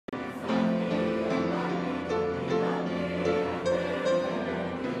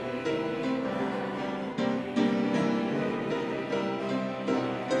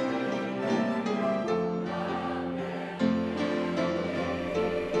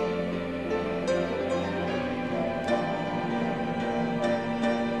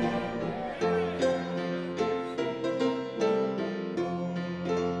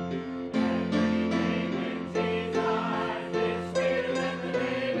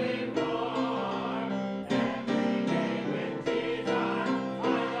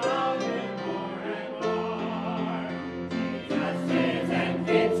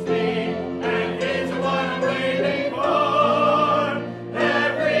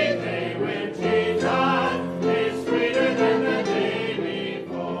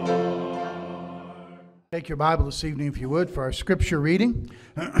Take your Bible this evening, if you would, for our scripture reading.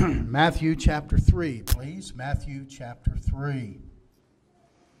 Matthew chapter 3, please. Matthew chapter 3.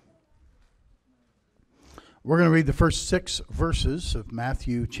 We're going to read the first 6 verses of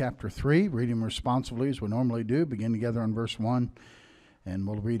Matthew chapter 3, read them responsively as we normally do. Begin together on verse 1, and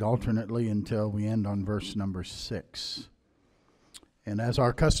we'll read alternately until we end on verse number 6. And as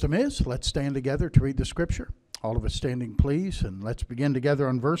our custom is, let's stand together to read the scripture. All of us standing, please, and let's begin together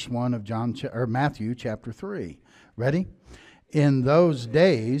on verse 1 of Matthew chapter 3. Ready? In those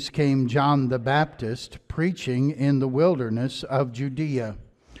days came John the Baptist preaching in the wilderness of Judea,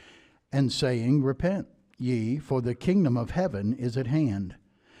 and saying, Repent ye, for the kingdom of heaven is at hand.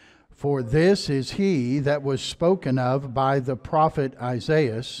 For this is he that was spoken of by the prophet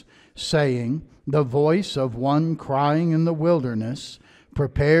Isaiah, saying, The voice of one crying in the wilderness,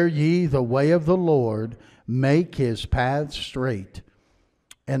 Prepare ye the way of the Lord, make his paths straight.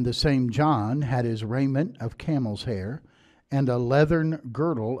 And the same John had his raiment of camel's hair, and a leathern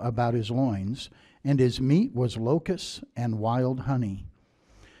girdle about his loins, and his meat was locusts and wild honey.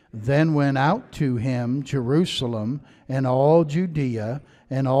 Then went out to him Jerusalem, and all Judea,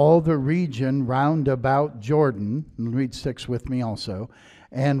 and all the region round about Jordan, read 6 with me also,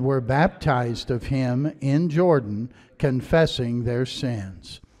 and were baptized of him in Jordan, confessing their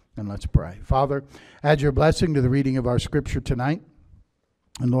sins. And let's pray. Father, add your blessing to the reading of our scripture tonight.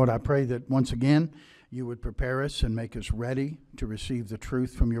 And Lord, I pray that once again you would prepare us and make us ready to receive the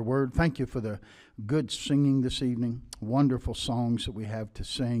truth from your word. Thank you for the good singing this evening, wonderful songs that we have to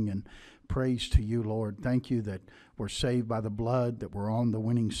sing, and praise to you, Lord. Thank you that we're saved by the blood, that we're on the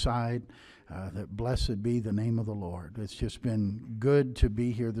winning side, that blessed be the name of the Lord. It's just been good to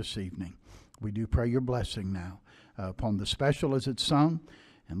be here this evening. We do pray your blessing now upon the special as it's sung.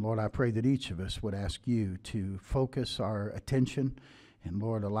 And Lord, I pray that each of us would ask you to focus our attention, and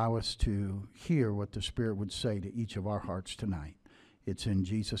Lord, allow us to hear what the Spirit would say to each of our hearts tonight. It's in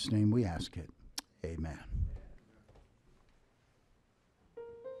Jesus' name we ask it. Amen.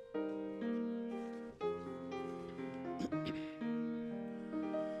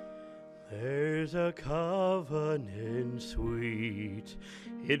 There's a covenant sweet,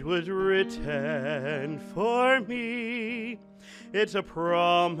 it was written for me. It's a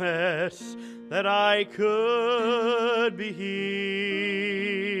promise that I could be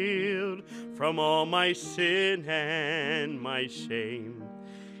healed from all my sin and my shame,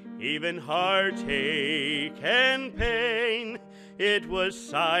 even heartache and pain. It was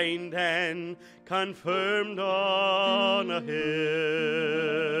signed and confirmed on a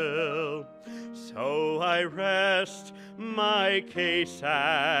hill. So I rest my case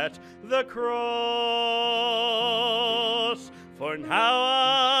at the cross, for now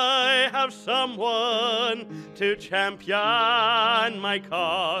I have someone to champion my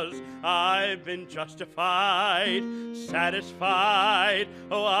cause. I've been justified, satisfied,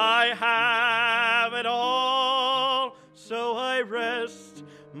 oh, I have it all. So I rest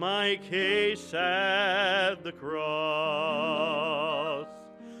my case at the cross.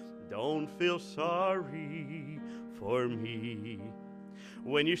 Don't feel sorry for me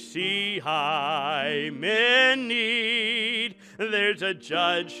when you see I'm in need. There's a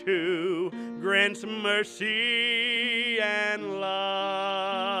judge who grants mercy and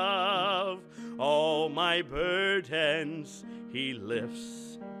love. All my burdens he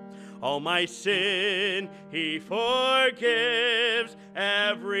lifts, all my sin he forgives.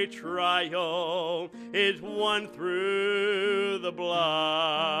 Every trial is won through the blood.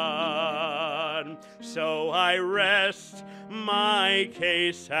 So I rest my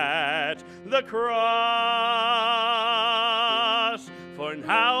case at the cross, for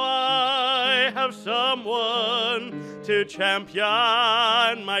now I have someone to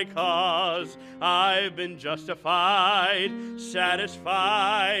champion my cause. I've been justified,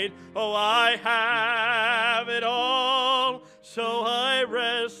 satisfied, oh, I have it all. So I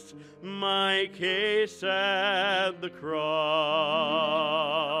rest my case at the cross.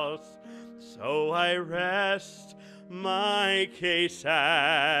 So I rest my case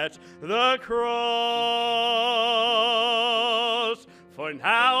at the cross. For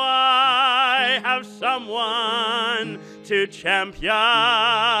now I have someone to champion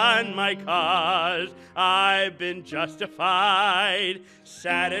my cause. I've been justified,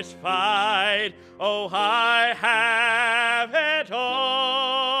 satisfied, oh, I have it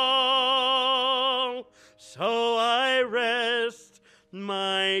all. So I rest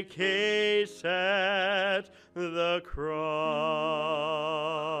my case at the cross.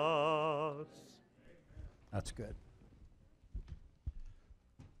 That's good.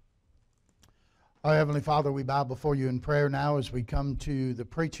 Our Heavenly Father, we bow before you in prayer now as we come to the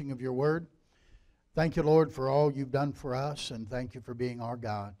preaching of your word. Thank you, Lord, for all you've done for us, and thank you for being our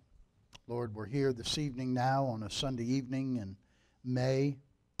God. Lord, we're here this evening now on a Sunday evening in May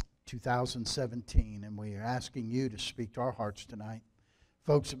 2017, and we are asking you to speak to our hearts tonight.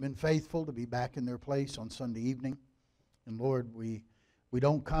 Folks have been faithful to be back in their place on Sunday evening, and Lord, we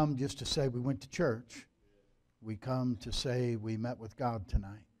don't come just to say we went to church. We come to say we met with God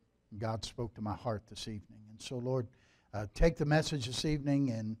tonight. God spoke to my heart this evening. And so, Lord, take the message this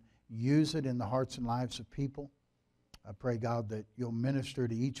evening and use it in the hearts and lives of people. I pray, God, that you'll minister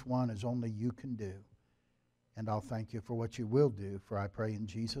to each one as only you can do. And I'll thank you for what you will do, for I pray in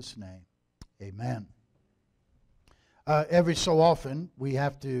Jesus' name. Amen. Every so often, we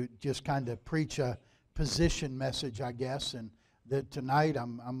have to just kind of preach a position message, I guess. And that tonight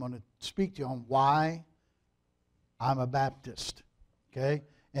I'm going to speak to you on why I'm a Baptist, okay?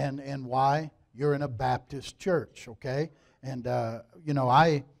 And why you're in a Baptist church, okay? And,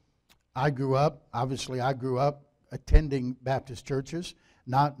 I grew up attending Baptist churches,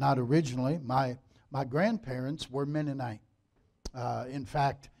 not originally. My grandparents were Mennonite. In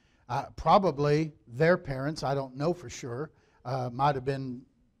fact, probably their parents, I don't know for sure, there might have been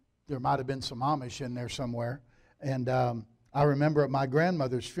some Amish in there somewhere. And I remember at my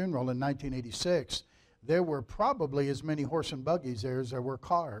grandmother's funeral in 1986, there were probably as many horse and buggies there as there were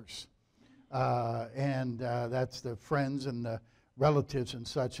cars. And that's the friends and the relatives and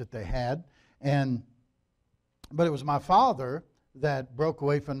such that they had. But it was my father that broke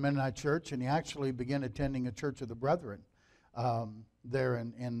away from Mennonite church, and he actually began attending a Church of the Brethren there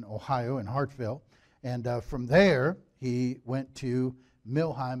in Ohio, in Hartville. And from there, he went to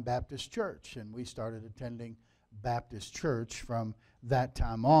Milheim Baptist Church, and we started attending Baptist church from that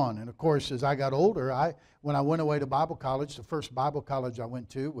time on. And of course, as I got older, when I went away to Bible college, the first Bible college I went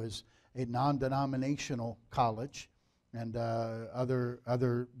to was a non-denominational college, and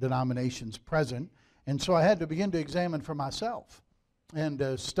other denominations present. And so I had to begin to examine for myself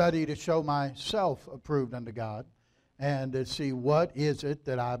and study to show myself approved unto God, and to see what is it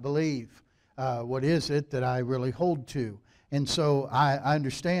that I believe, what is it that I really hold to. And so I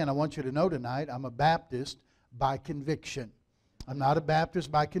understand, I want you to know tonight, I'm a Baptist by conviction. I'm not a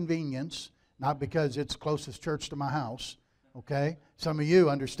Baptist by convenience, not because it's the closest church to my house, okay? Some of you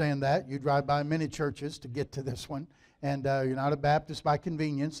understand that. You drive by many churches to get to this one, and you're not a Baptist by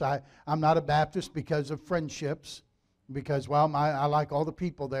convenience. I'm not a Baptist because of friendships, because, well, I like all the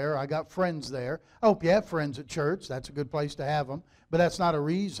people there. I got friends there. I hope you have friends at church. That's a good place to have them, but that's not a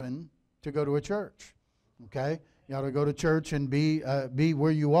reason to go to a church, okay? You ought to go to church and be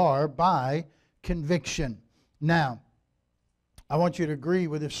where you are by conviction. Now, I want you to agree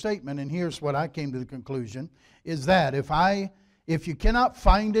with this statement, and here's what I came to the conclusion, is that if you cannot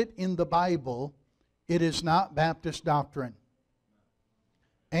find it in the Bible, it is not Baptist doctrine.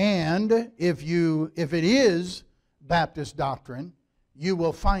 And if it is Baptist doctrine, you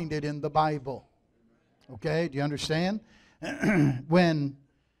will find it in the Bible. Okay, do you understand? When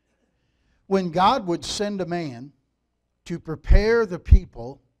God would send a man to prepare the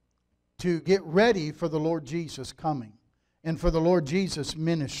people to get ready for the Lord Jesus coming and for the Lord Jesus'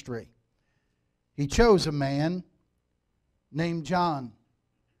 ministry, He chose a man named John.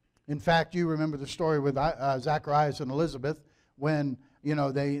 In fact, you remember the story with Zacharias and Elizabeth when,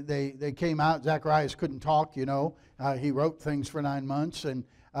 they came out. Zacharias couldn't talk, He wrote things for 9 months. And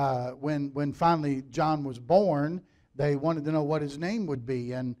when finally John was born, they wanted to know what his name would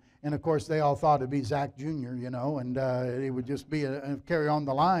be. And of course, they all thought it'd be Zach Jr., and he would just be carry on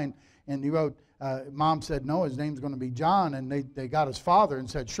the line. And he wrote, Mom said, no, his name's going to be John. And they got his father and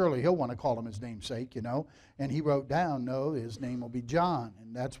said, surely he'll want to call him his namesake, And he wrote down, no, his name will be John.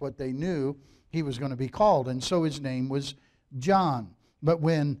 And that's what they knew he was going to be called. And so his name was John. But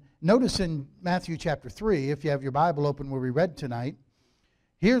notice in Matthew chapter 3, if you have your Bible open where we read tonight,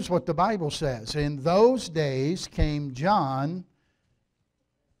 here's what the Bible says. In those days came John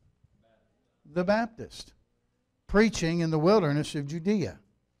the Baptist, preaching in the wilderness of Judea.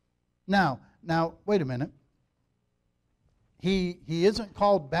 Now, wait a minute. He isn't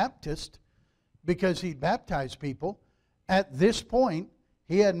called Baptist because he baptized people. At this point,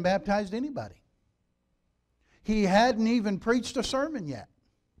 he hadn't baptized anybody. He hadn't even preached a sermon yet.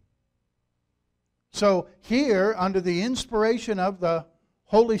 So here, under the inspiration of the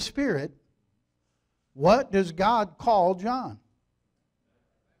Holy Spirit, what does God call John?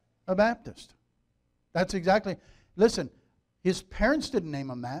 A Baptist. That's exactly. Listen, his parents didn't name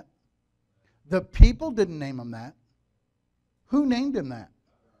him that. The people didn't name him that. Who named him that?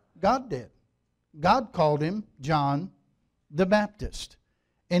 God did. God called him John the Baptist.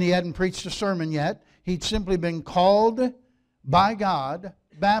 And he hadn't preached a sermon yet. He'd simply been called by God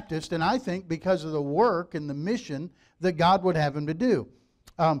Baptist, and I think because of the work and the mission that God would have him to do.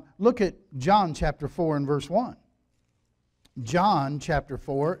 Look at John chapter 4 and verse 1. John chapter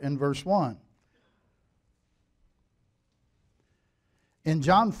 4 and verse 1. In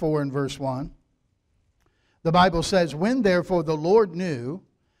John 4 and verse 1, the Bible says, when therefore the Lord knew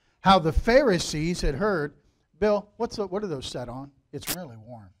how the Pharisees had heard. Bill, what are those set on? It's really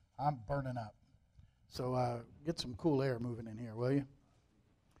warm. I'm burning up. So get some cool air moving in here, will you?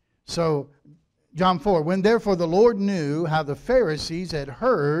 So, John 4, when therefore the Lord knew how the Pharisees had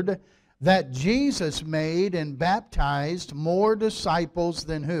heard that Jesus made and baptized more disciples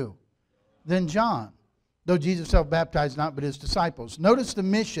than who? Than John. Though Jesus himself baptized not, but his disciples. Notice the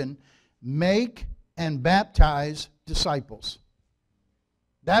mission, make and baptize disciples.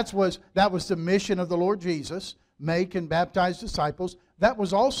 That was the mission of the Lord Jesus, make and baptize disciples. That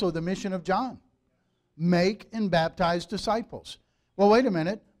was also the mission of John, make and baptize disciples. Well, wait a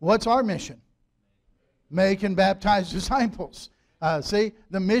minute, what's our mission? Make and baptize disciples. See,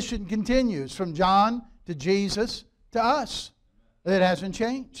 the mission continues from John to Jesus to us. It hasn't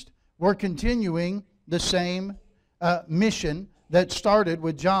changed. We're continuing the same mission that started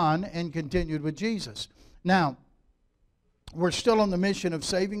with John and continued with Jesus. Now, we're still on the mission of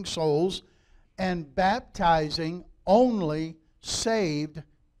saving souls and baptizing only saved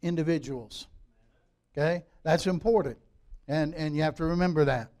individuals. Okay? That's important. And you have to remember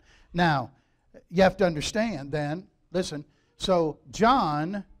that. Now, you have to understand then, listen, so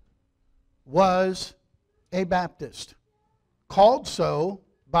John was a Baptist, called so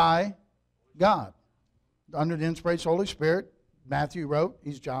by God. Under the inspiration of the Holy Spirit, Matthew wrote,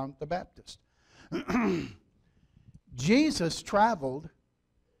 he's John the Baptist. Jesus traveled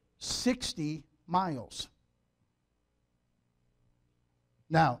 60 miles.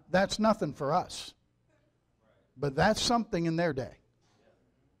 Now, that's nothing for us, but that's something in their day.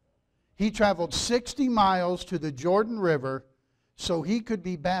 He traveled 60 miles to the Jordan River so he could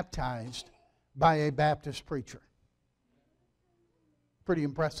be baptized by a Baptist preacher. Pretty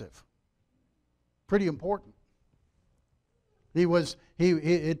impressive. Pretty important. You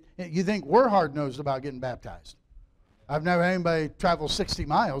think we're hard-nosed about getting baptized. I've never had anybody travel 60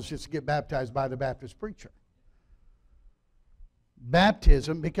 miles just to get baptized by the Baptist preacher.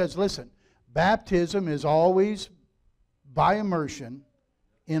 Baptism, because listen, baptism is always by immersion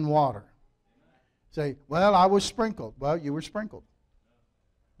in water. Say, well, I was sprinkled. Well, you were sprinkled.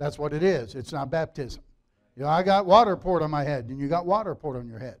 That's what it is. It's not baptism. You know, I got water poured on my head, and you got water poured on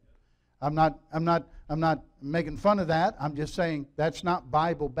your head. I'm not making fun of that. I'm just saying that's not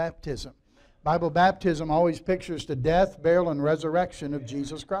Bible baptism. Bible baptism always pictures the death, burial, and resurrection of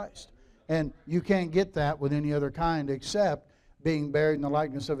Jesus Christ. And you can't get that with any other kind except being buried in the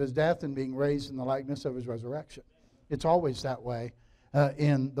likeness of his death and being raised in the likeness of his resurrection. It's always that way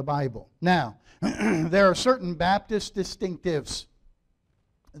in the Bible. Now, there are certain Baptist distinctives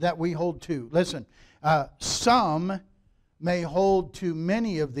that we hold to. Listen, some may hold to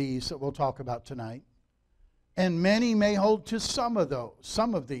many of these that we'll talk about tonight, and many may hold to some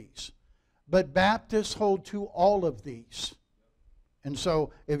of these. But Baptists hold to all of these. And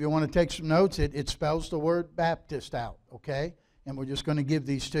so if you want to take some notes, it spells the word Baptist out, okay? And we're just going to give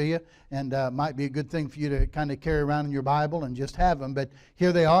these to you. And might be a good thing for you to kind of carry around in your Bible and just have them. But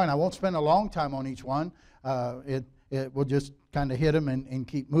here they are, and I won't spend a long time on each one. We'll just kind of hit them and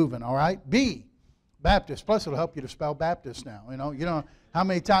keep moving, all right? B, Baptist. Plus, it'll help you to spell Baptist now. You know how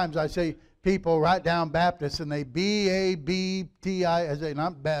many times I say people write down Baptist, and they B-A-B-T-I, I say,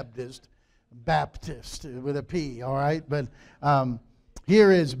 not Baptist. Baptist with a P, all right? But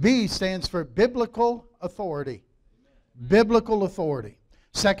here is B, stands for biblical authority. Biblical authority.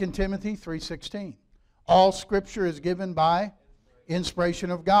 2 Timothy 3:16. All Scripture is given by inspiration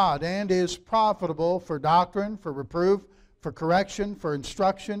of God and is profitable for doctrine, for reproof, for correction, for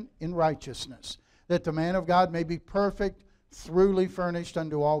instruction in righteousness, that the man of God may be perfect, thoroughly furnished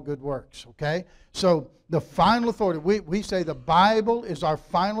unto all good works. Okay? So the final authority, we say the Bible is our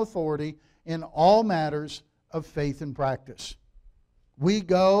final authority in all matters of faith and practice. We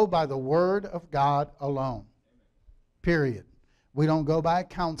go by the Word of God alone. Period. We don't go by a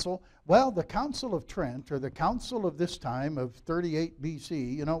council. Well, the Council of Trent, or the council of this time of 38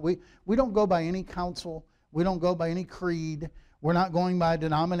 BC, we don't go by any council. We don't go by any creed. We're not going by a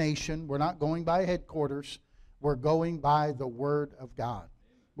denomination. We're not going by headquarters. We're going by the Word of God.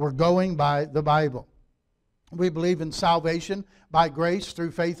 We're going by the Bible. We believe in salvation by grace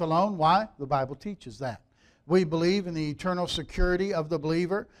through faith alone. Why? The Bible teaches that. We believe in the eternal security of the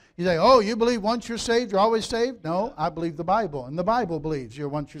believer. You say, oh, you believe once you're saved, you're always saved? No, I believe the Bible. And the Bible believes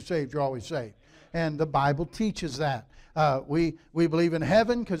once you're saved, you're always saved. And the Bible teaches that. We believe in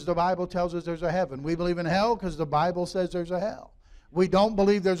heaven because the Bible tells us there's a heaven. We believe in hell because the Bible says there's a hell. We don't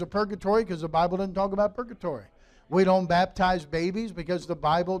believe there's a purgatory because the Bible doesn't talk about purgatory. We don't baptize babies because the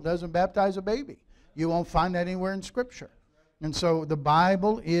Bible doesn't baptize a baby. You won't find that anywhere in Scripture. And so the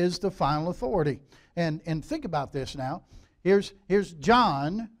Bible is the final authority. And think about this now. Here's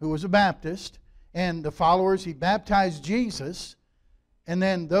John, who was a Baptist, and the followers, he baptized Jesus. And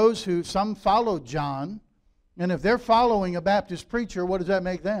then some followed John. And if they're following a Baptist preacher, what does that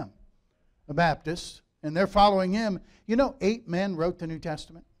make them? A Baptist. And they're following him. 8 men wrote the New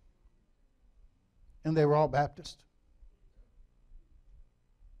Testament. And they were all Baptist.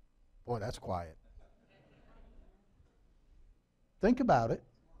 Boy, that's quiet. Think about it.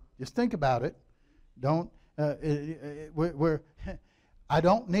 Just think about it. I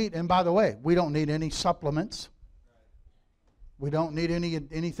don't need, and by the way, we don't need any supplements. We don't need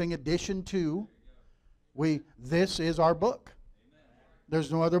anything addition to. This is our book.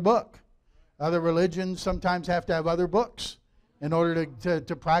 There's no other book. Other religions sometimes have to have other books in order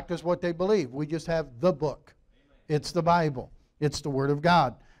to practice what they believe. We just have the book. It's the Bible. It's the Word of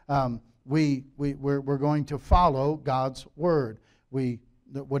God. We're going to follow God's Word.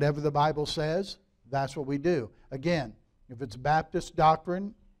 Whatever the Bible says, that's what we do. Again, if it's Baptist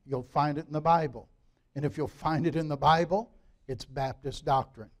doctrine, you'll find it in the Bible. And if you'll find it in the Bible, it's Baptist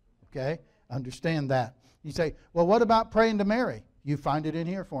doctrine. Okay? Understand that. You say, well, what about praying to Mary? You find it in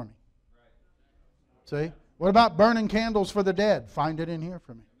here for me. See? What about burning candles for the dead? Find it in here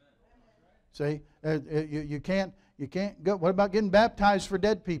for me. See? You can't go. What about getting baptized for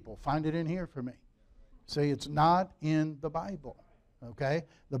dead people? Find it in here for me. See, it's not in the Bible. Okay?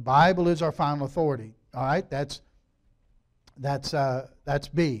 The Bible is our final authority. All right? That's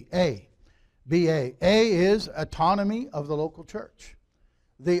B. A. B-A. A is autonomy of the local church.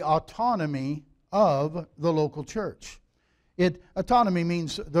 The autonomy of the local church. Autonomy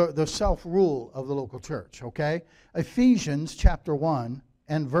means the self-rule of the local church. Okay? Ephesians chapter 1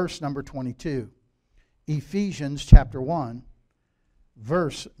 and verse number 22. Ephesians chapter 1,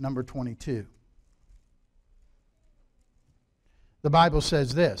 verse number 22. The Bible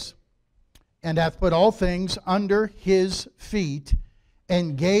says this, and hath put all things under his feet,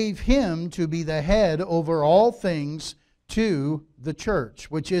 and gave him to be the head over all things to the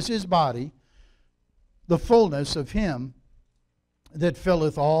church, which is his body, the fullness of him that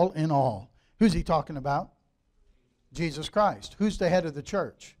filleth all in all. Who's he talking about? Jesus Christ. Who's the head of the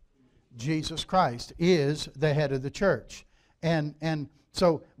church? Jesus Christ is the head of the church. And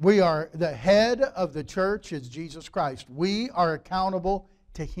so we are, the head of the church is Jesus Christ. We are accountable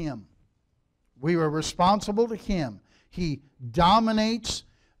to him. We are responsible to him. He dominates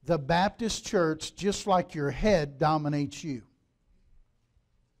the Baptist church just like your head dominates you.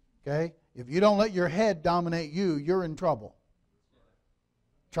 Okay? If you don't let your head dominate you, you're in trouble.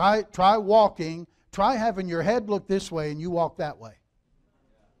 Try walking. Try having your head look this way and you walk that way.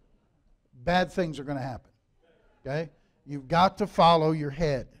 Bad things are going to happen. Okay? You've got to follow your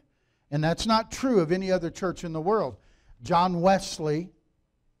head. And that's not true of any other church in the world. John Wesley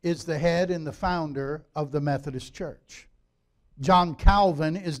is the head and the founder of the Methodist Church. John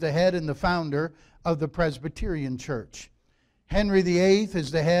Calvin is the head and the founder of the Presbyterian Church. Henry VIII is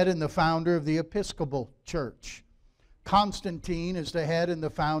the head and the founder of the Episcopal Church. Constantine is the head and the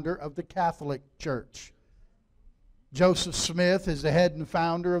founder of the Catholic Church. Joseph Smith is the head and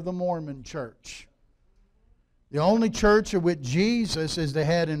founder of the Mormon Church. The only church of which Jesus is the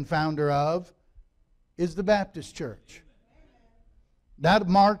head and founder of is the Baptist Church. That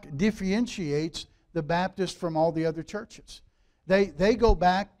mark differentiates the Baptist from all the other churches. They go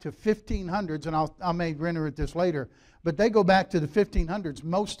back to 1500s, and I may reiterate this later, but they go back to the 1500s,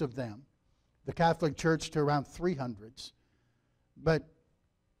 most of them. The Catholic Church to around 300s. But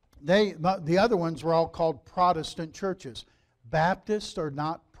the other ones were all called Protestant churches. Baptists are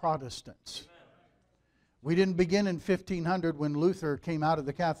not Protestants. We didn't begin in 1500 when Luther came out of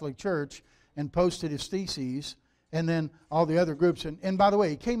the Catholic Church and posted his theses, and then all the other groups. And by the way,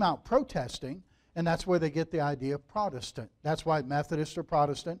 he came out protesting, and that's where they get the idea of Protestant. That's why Methodists are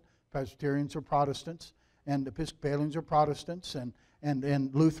Protestant, Presbyterians are Protestants, and Episcopalians are Protestants,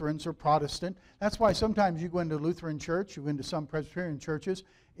 and Lutherans are Protestant. That's why sometimes you go into a Lutheran church, you go into some Presbyterian churches,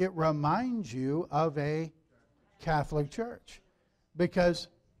 it reminds you of a Catholic church because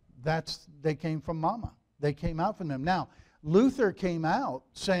they came from Mama. They came out from them. Now, Luther came out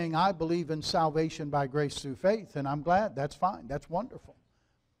saying, I believe in salvation by grace through faith, and I'm glad. That's fine. That's wonderful.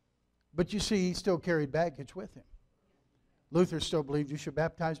 But you see, he still carried baggage with him. Luther still believed you should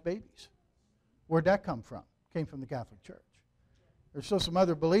baptize babies. Where'd that come from? Came from the Catholic Church. There's still some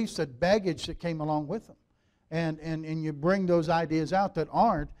other beliefs, that baggage that came along with them. And you bring those ideas out that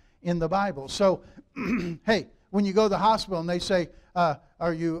aren't in the Bible. So, hey, when you go to the hospital and they say,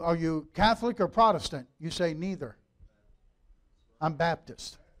 are you Catholic or Protestant? You say, neither. I'm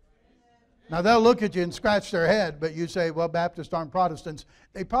Baptist. Now, they'll look at you and scratch their head, but you say, well, Baptists aren't Protestants.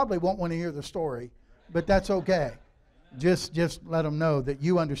 They probably won't want to hear the story, but that's okay. Just let them know that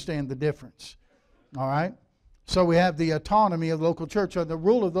you understand the difference. All right? So we have the autonomy of the local church. And the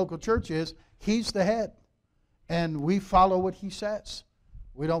rule of the local church is he's the head, and we follow what he says.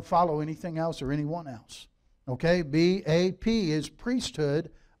 We don't follow anything else or anyone else. Okay? BAP is priesthood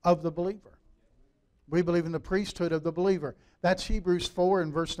of the believer. We believe in the priesthood of the believer. That's Hebrews 4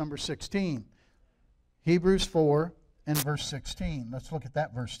 and verse number 16. Hebrews 4 and verse 16. Let's look at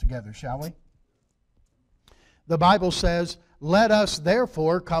that verse together, shall we? The Bible says, let us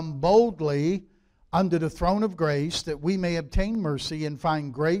therefore come boldly unto the throne of grace, that we may obtain mercy and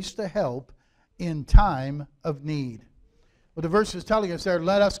find grace to help in time of need. Well, the verse is telling us there,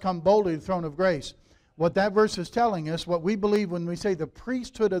 let us come boldly to the throne of grace. What that verse is telling us, what we believe when we say the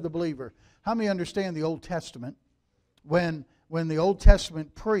priesthood of the believer. How many understand the Old Testament? When the Old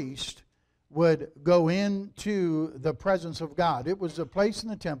Testament priest would go into the presence of God, it was a place in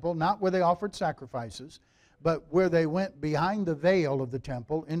the temple, not where they offered sacrifices, but where they went behind the veil of the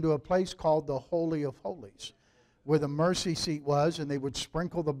temple into a place called the Holy of Holies, where the mercy seat was, and they would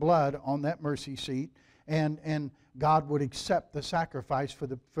sprinkle the blood on that mercy seat, and God would accept the sacrifice for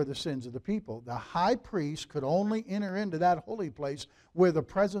the sins of the people. The high priest could only enter into that holy place where the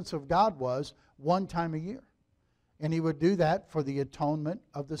presence of God was one time a year. And he would do that for the atonement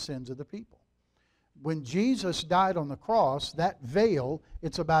of the sins of the people. When Jesus died on the cross, that veil,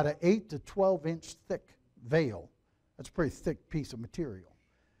 it's about an 8 to 12 inch thick veil. That's a pretty thick piece of material.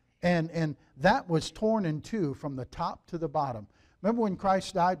 And that was torn in two from the top to the bottom. Remember when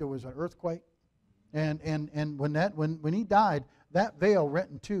Christ died, there was an earthquake? And when he died, that veil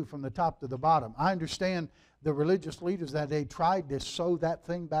rent in two from the top to the bottom. I understand the religious leaders that day tried to sew that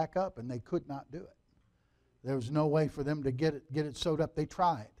thing back up, and they could not do it. There was no way for them to get it sewed up. They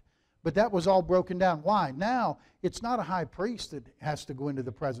tried. But that was all broken down. Why? Now, it's not a high priest that has to go into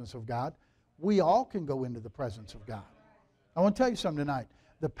the presence of God. We all can go into the presence of God. I want to tell you something tonight.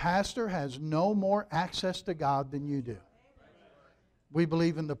 The pastor has no more access to God than you do. We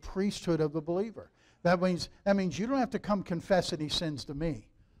believe in the priesthood of the believer. That means you don't have to come confess any sins to me.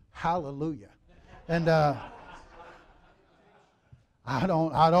 Hallelujah. And I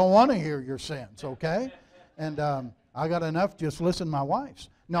don't want to hear your sins, okay? And I got enough, just listen to my wife's.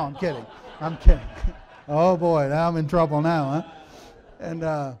 No, I'm kidding. I'm kidding. Oh boy, now I'm in trouble now, huh?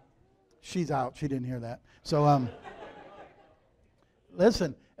 And she's out. She didn't hear that. So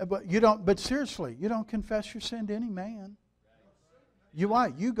listen, but seriously, you don't confess your sin to any man.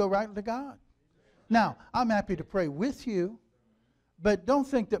 You go right to God. Now, I'm happy to pray with you, but don't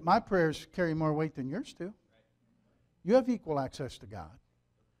think that my prayers carry more weight than yours do. You have equal access to God.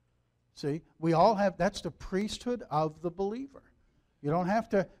 See, we all have, that's the priesthood of the believer. You don't have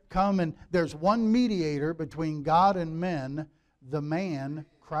to come and, there's one mediator between God and men, the man,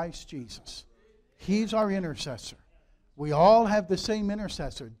 Christ Jesus. He's our intercessor. We all have the same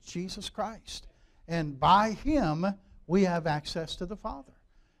intercessor, Jesus Christ. And by Him, we have access to the Father.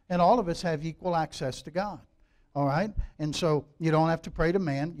 And all of us have equal access to God. All right? And so you don't have to pray to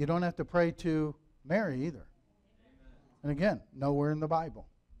man. You don't have to pray to Mary either. And again, nowhere in the Bible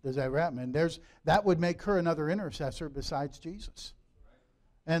does that happen. And that would make her another intercessor besides Jesus.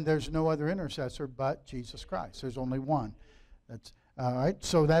 And there's no other intercessor but Jesus Christ. There's only one. That's all right.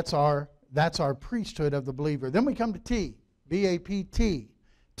 So that's our priesthood of the believer. Then we come to T. B-A-P-T.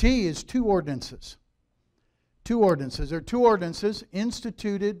 T is two ordinances. Two ordinances. There are two ordinances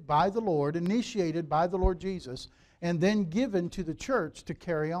instituted by the Lord, initiated by the Lord Jesus, and then given to the church to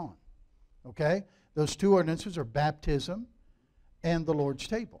carry on. Okay? Those two ordinances are baptism and the Lord's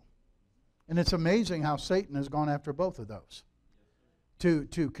table. And it's amazing how Satan has gone after both of those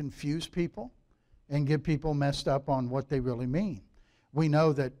to confuse people and get people messed up on what they really mean. We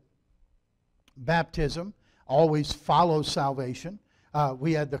know that baptism always follows salvation.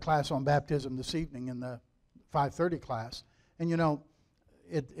 We had the class on baptism this evening in the 5:30 class. And you know,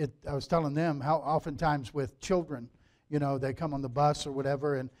 I was telling them how oftentimes with children, you know, they come on the bus or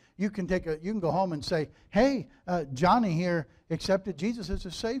whatever, and you can go home and say, hey, Johnny here accepted Jesus as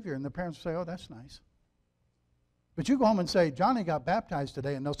his Savior. And the parents will say, oh, that's nice. But you go home and say, Johnny got baptized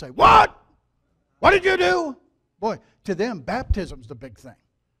today, and they'll say, what? What did you do? Boy, to them, baptism's the big thing.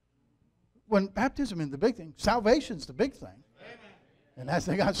 When baptism is the big thing, salvation's the big thing. Amen. And that's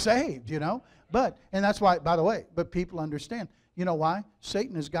they got saved, you know. And that's why, by the way, but people understand. You know why?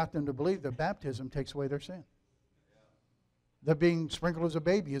 Satan has got them to believe that baptism takes away their sin. That being sprinkled as a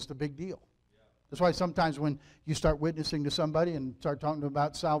baby is the big deal. That's why sometimes when you start witnessing to somebody and start talking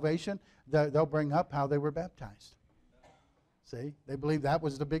about salvation, they'll bring up how they were baptized. See? They believe that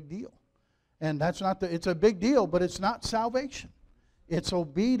was the big deal. And that's not it's a big deal, but it's not salvation. It's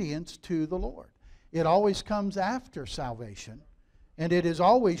obedience to the Lord. It always comes after salvation, and it is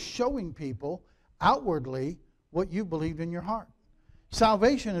always showing people outwardly what you believed in your heart.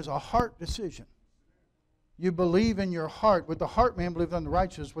 Salvation is a heart decision. You believe in your heart. With the heart man believeth unto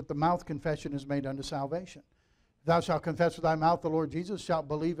righteousness, with the mouth confession is made unto salvation. Thou shalt confess with thy mouth the Lord Jesus, shalt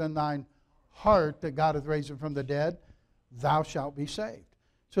believe in thine heart that God hath raised him from the dead, thou shalt be saved.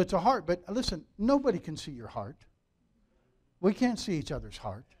 So it's a heart. But listen, nobody can see your heart. We can't see each other's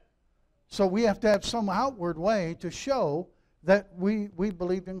heart. So we have to have some outward way to show that we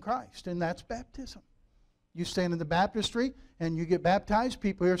believed in Christ, and that's baptism. You stand in the baptistry and you get baptized,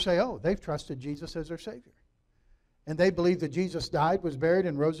 people here say, oh, they've trusted Jesus as their Savior. And they believe that Jesus died, was buried,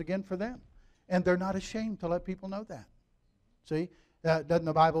 and rose again for them. And they're not ashamed to let people know that. See, doesn't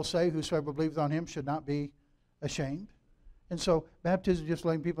the Bible say, whosoever believeth on him should not be ashamed? And so baptism is just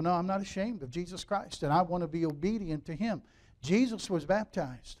letting people know, I'm not ashamed of Jesus Christ, and I want to be obedient to him. Jesus was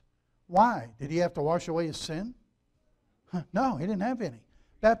baptized. Why? Did he have to wash away his sin? No, he didn't have any.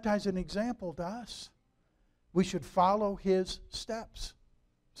 Baptized an example to us. We should follow his steps,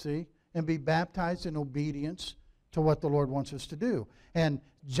 see, and be baptized in obedience to what the Lord wants us to do. And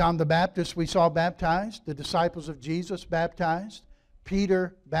John the Baptist we saw baptized, the disciples of Jesus baptized,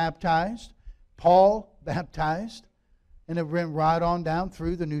 Peter baptized, Paul baptized, and it went right on down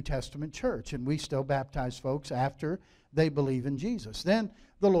through the New Testament church. And we still baptize folks after they believe in Jesus. Then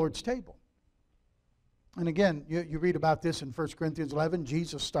the Lord's table. And again, you read about this in 1 Corinthians 11.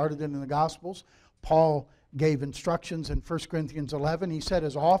 Jesus started it in the Gospels. Paul gave instructions in 1 Corinthians 11. He said,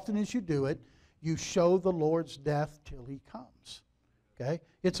 as often as you do it, you show the Lord's death till he comes. Okay?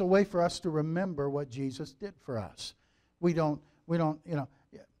 It's a way for us to remember what Jesus did for us. We don't,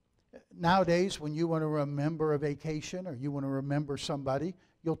 nowadays when you want to remember a vacation or you want to remember somebody,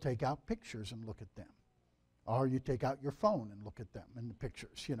 you'll take out pictures and look at them. Or you take out your phone and look at them in the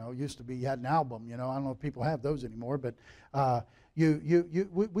pictures. You know, it used to be you had an album. You know, I don't know if people have those anymore, but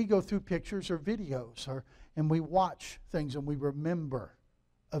we go through pictures or videos, and we watch things and we remember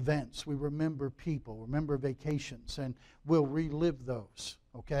events. We remember people, remember vacations, and we'll relive those.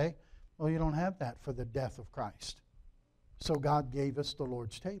 Okay? Well, you don't have that for the death of Christ. So God gave us the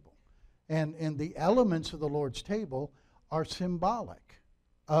Lord's table, and the elements of the Lord's table are symbolic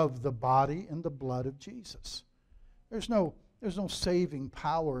of the body and the blood of Jesus. There's no saving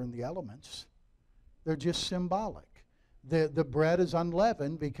power in the elements. They're just symbolic. The bread is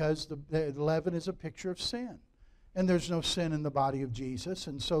unleavened because the leaven is a picture of sin. And there's no sin in the body of Jesus,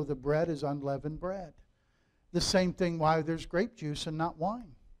 and so the bread is unleavened bread. The same thing why there's grape juice and not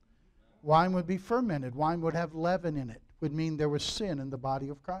wine. Wine would be fermented. Wine would have leaven in it. Would mean there was sin in the body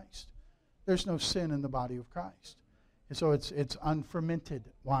of Christ. There's no sin in the body of Christ. And so it's unfermented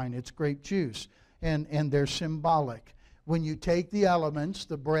wine. It's grape juice. And they're symbolic. When you take the elements,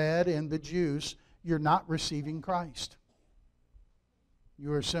 the bread and the juice, you're not receiving Christ.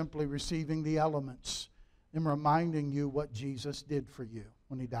 You are simply receiving the elements and reminding you what Jesus did for you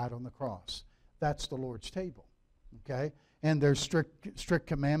when he died on the cross. That's the Lord's table. Okay? And there's strict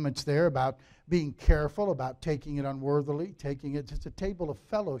commandments there about being careful, about taking it unworthily, taking it. It's a table of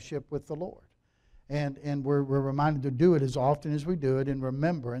fellowship with the Lord. And we're reminded to do it as often as we do it in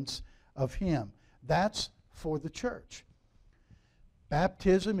remembrance of him. That's for the church.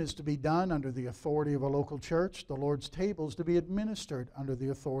 Baptism is to be done under the authority of a local church. The Lord's table is to be administered under the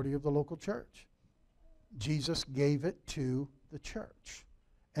authority of the local church. Jesus gave it to the church,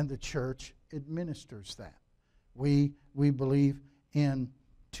 and the church administers that. We believe in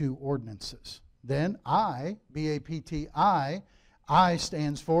two ordinances. Then I, B-A-P-T-I, I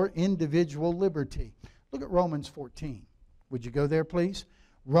stands for individual liberty. Look at Romans 14. Would you go there, please?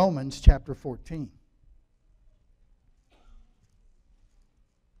 Romans chapter 14.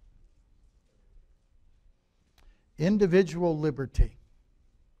 Individual liberty.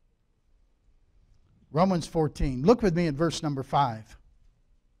 Romans 14. Look with me at verse number 5.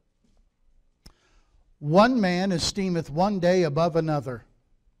 One man esteemeth one day above another.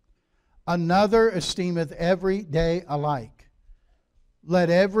 Another esteemeth every day alike.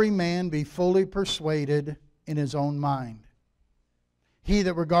 Let every man be fully persuaded in his own mind. He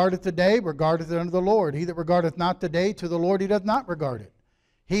that regardeth the day regardeth it unto the Lord. He that regardeth not the day to the Lord he doth not regard it.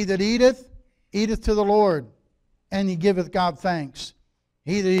 He that eateth eateth to the Lord, and he giveth God thanks.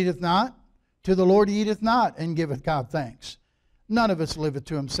 He that eateth not, to the Lord he eateth not, and giveth God thanks. None of us liveth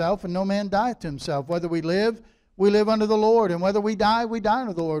to himself, and no man dieth to himself. Whether we live unto the Lord, and whether we die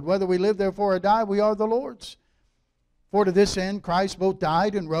unto the Lord. Whether we live, therefore, or die, we are the Lord's. For to this end Christ both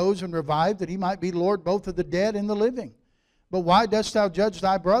died and rose and revived, that he might be Lord both of the dead and the living. But why dost thou judge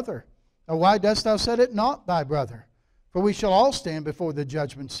thy brother? Or why dost thou set at naught thy brother? For we shall all stand before the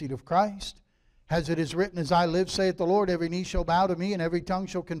judgment seat of Christ. As it is written, as I live, saith the Lord, every knee shall bow to me, and every tongue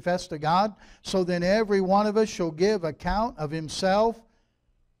shall confess to God. So then every one of us shall give account of himself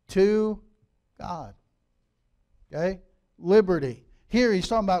to God. Okay? Liberty. Here he's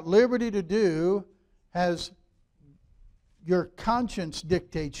talking about liberty to do as your conscience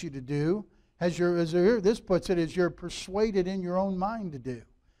dictates you to do, as this puts it, as you're persuaded in your own mind to do.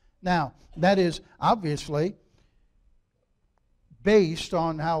 Now, that is obviously based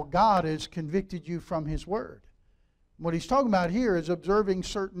on how God has convicted you from his word. What he's talking about here is observing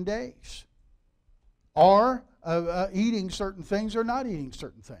certain days, or eating certain things or not eating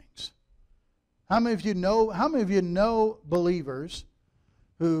certain things. How many of you know believers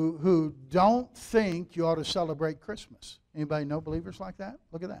who don't think you ought to celebrate Christmas? Anybody know believers like that?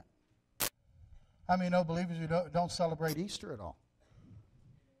 Look at that. How many know believers who don't celebrate Easter at all?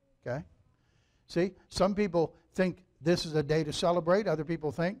 Okay? See, some people think this is a day to celebrate. Other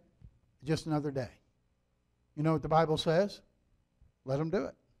people think just another day. You know what the Bible says? Let them do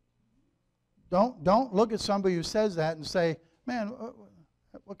it. Don't look at somebody who says that and say, man,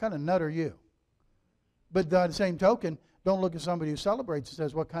 what kind of nut are you? But by the same token, don't look at somebody who celebrates and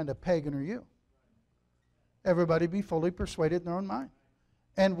says, what kind of pagan are you? Everybody be fully persuaded in their own mind.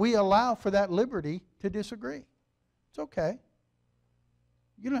 And we allow for that liberty to disagree. It's okay.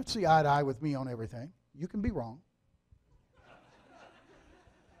 You don't have to see eye to eye with me on everything. You can be wrong.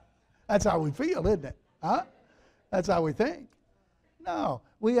 That's how we feel, isn't it? Huh? That's how we think. No,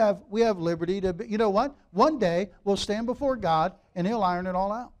 we have liberty to be, you know what? One day we'll stand before God and he'll iron it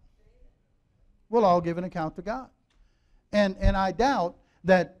all out. We'll all give an account to God. And I doubt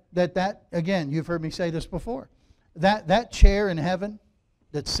that again, you've heard me say this before, that chair in heaven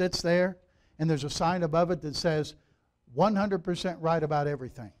that sits there and there's a sign above it that says 100% right about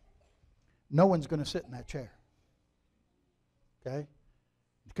everything. No one's going to sit in that chair. Okay?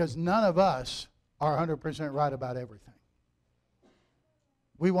 Because none of us are 100% right about everything.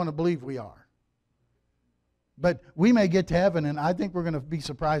 We want to believe we are. But we may get to heaven and I think we're going to be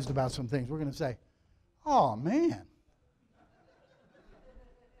surprised about some things. We're going to say, oh man,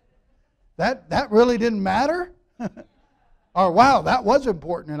 that really didn't matter? Or wow, that was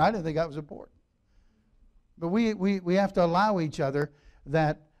important and I didn't think that was important. But we have to allow each other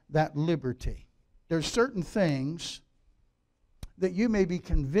that liberty. There's certain things that you may be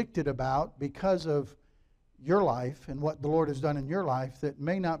convicted about because of your life and what the Lord has done in your life that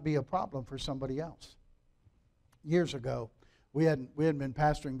may not be a problem for somebody else. Years ago, we hadn't been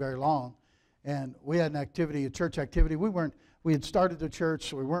pastoring very long, and we had an activity, a church activity. We had started the church,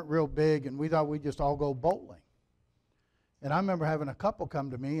 so we weren't real big, and we thought we'd just all go bowling. And I remember having a couple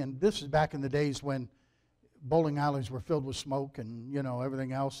come to me, and this is back in the days when bowling alleys were filled with smoke and, you know,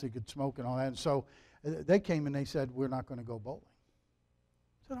 everything else, you could smoke and all that. And so they came and they said, we're not going to go bowling.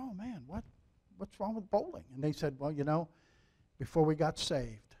 I said, oh man, what's wrong with bowling? And they said, well, you know, before we got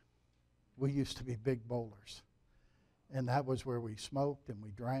saved, we used to be big bowlers. And that was where we smoked and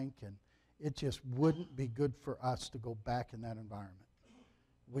we drank, and it just wouldn't be good for us to go back in that environment.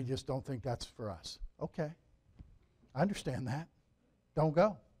 We just don't think that's for us. Okay, I understand that. Don't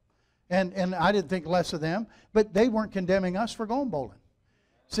go. And I didn't think less of them, but they weren't condemning us for going bowling.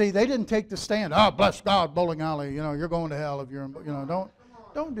 See, they didn't take the stand, oh, bless God, bowling alley, you know, you're going to hell if you're, you know,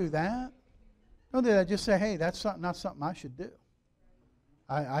 don't do that. Don't do that. Just say, hey, that's not something I should do.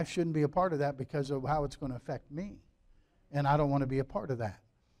 I shouldn't be a part of that because of how it's going to affect me. And I don't want to be a part of that.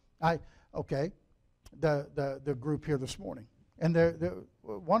 The group here this morning. And they're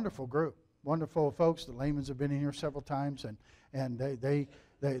a wonderful group. Wonderful folks. The Layman's have been in here several times. And they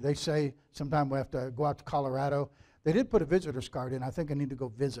say sometime we have to go out to Colorado. They did put a visitor's card in. I think I need to go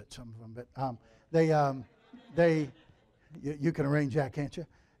visit some of them. But you can arrange that, can't you?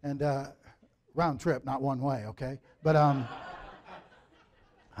 And round trip, not one way, okay? But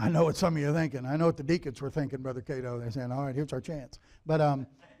I know what some of you are thinking. I know what the deacons were thinking, Brother Cato. They're saying, all right, here's our chance. But,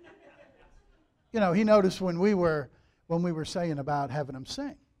 you know, he noticed when we were saying about having them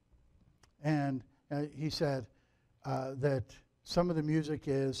sing. And he said that some of the music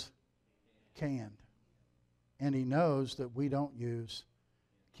is canned. And he knows that we don't use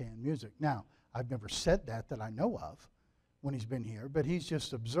canned music. Now, I've never said that I know of. when he's been here, but he's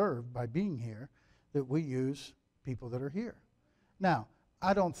just observed by being here that we use people that are here. Now,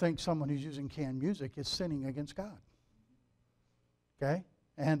 I don't think someone who's using canned music is sinning against God. Okay?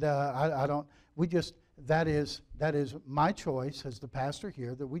 And I don't, we just, that is my choice as the pastor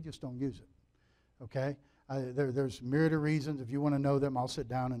here, that we just don't use it. Okay? There's myriad of reasons. If you want to know them, I'll sit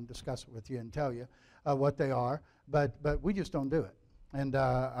down and discuss it with you and tell you what they are. But we just don't do it. And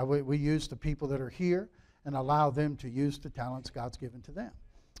we use the people that are here and allow them to use the talents God's given to them.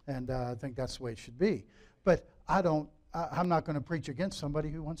 And I think that's the way it should be. But I'm not going to preach against somebody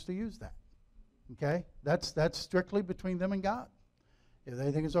who wants to use that. Okay? That's strictly between them and God. If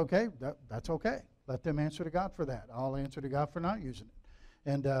they think it's okay, that's okay. Let them answer to God for that. I'll answer to God for not using it.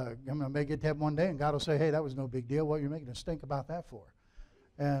 And I may get to heaven one day, and God will say, hey, that was no big deal. What are you making a stink about that for?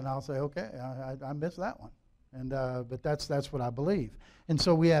 And I'll say, okay, I missed that one. And but that's what I believe. And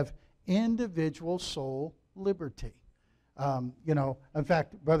so we have individual soul liberty. In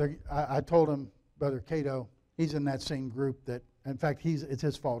fact, I told him, Brother Cato, he's in that same group that, in fact, it's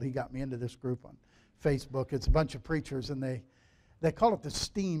his fault. He got me into this group on Facebook. It's a bunch of preachers, and they call it the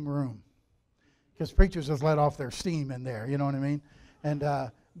steam room, because preachers just let off their steam in there, you know what I mean? And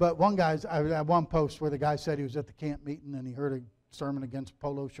but one guy's, I had one post where the guy said he was at the camp meeting and he heard a sermon against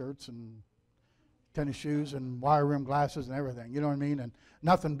polo shirts and tennis shoes and wire rim glasses and everything, you know what I mean? And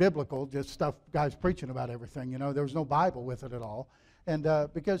nothing biblical, just stuff guys preaching about everything, you know. There was no Bible with it at all. And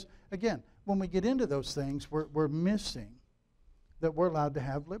because, again, when we get into those things, we're missing that we're allowed to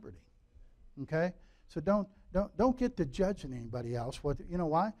have liberty, okay? So don't get to judging anybody else. You know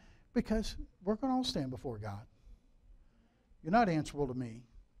why? Because we're going to all stand before God. You're not answerable to me.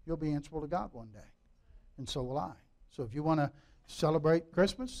 You'll be answerable to God one day. And so will I. So if you want to celebrate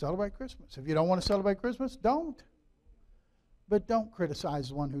Christmas, celebrate Christmas. If you don't want to celebrate Christmas, don't. But don't criticize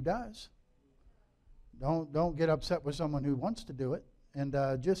the one who does. Don't get upset with someone who wants to do it. And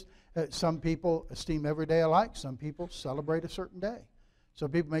some people esteem every day alike. Some people celebrate a certain day.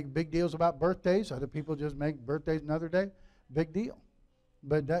 Some people make big deals about birthdays. Other people just make birthdays another day. Big deal.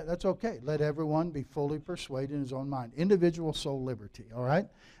 But that's okay. Let everyone be fully persuaded in his own mind. Individual soul liberty, all right?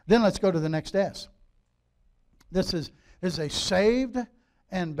 Then let's go to the next S. This is a saved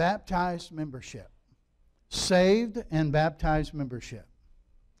and baptized membership. Saved and baptized membership.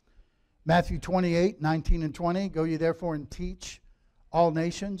 Matthew 28, 19 and 20. Go ye therefore and teach all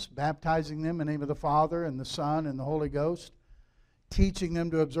nations, baptizing them in the name of the Father and the Son and the Holy Ghost, teaching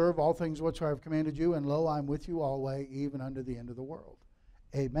them to observe all things whatsoever I have commanded you, and lo, I am with you always, even unto the end of the world.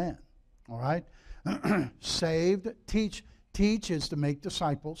 Amen. All right? Saved. Teach is to make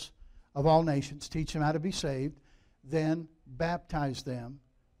disciples of all nations. Teach them how to be saved. Then baptize them.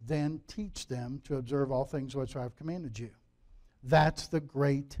 Then teach them to observe all things which I have commanded you. That's the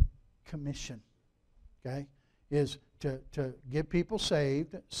Great Commission. Okay? Is to get people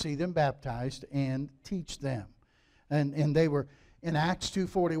saved, see them baptized, and teach them. And they were, in Acts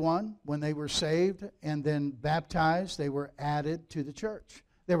 2:41, when they were saved and then baptized, they were added to the church.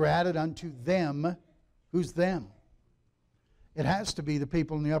 They were added unto them. Who's them? It has to be the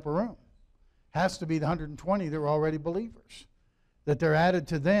people in the upper room. It has to be the 120 that were already believers. That they're added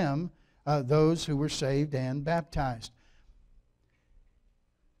to them, those who were saved and baptized.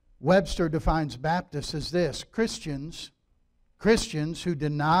 Webster defines Baptists as this: Christians who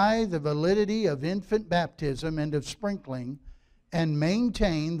deny the validity of infant baptism and of sprinkling, and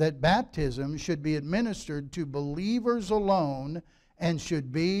maintain that baptism should be administered to believers alone and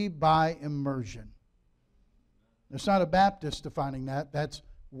should be by immersion. It's not a Baptist defining that. That's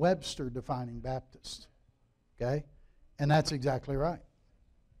Webster defining Baptist. Okay? And that's exactly right.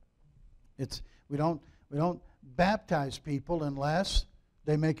 We don't baptize people unless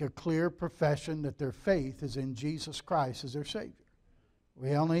they make a clear profession that their faith is in Jesus Christ as their Savior.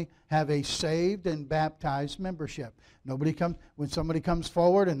 We only have a saved and baptized membership. When somebody comes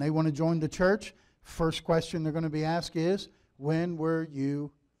forward and they want to join the church, first question they're going to be asked is, when were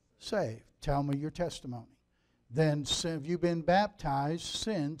you saved? Tell me your testimony. Then, have you been baptized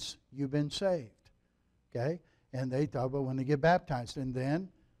since you've been saved? Okay? And they talk about when they get baptized, and then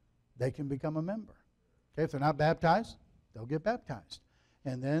they can become a member. Okay? If they're not baptized, they'll get baptized.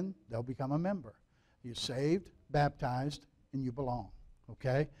 And then they'll become a member. You're saved, baptized, and you belong.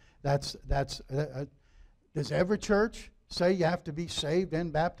 Okay? Does every church say you have to be saved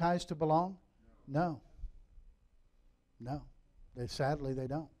and baptized to belong? No. Sadly, they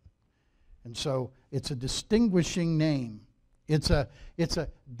don't. And so it's a distinguishing name. It's a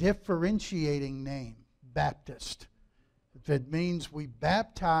differentiating name, Baptist. It means we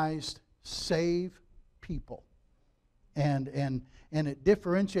baptized, save people. And it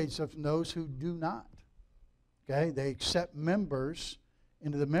differentiates us from those who do not. Okay, they accept members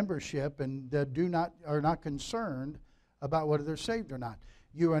into the membership and are not concerned about whether they're saved or not.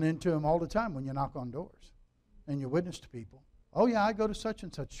 You run into them all the time when you knock on doors and you witness to people. Oh yeah, I go to such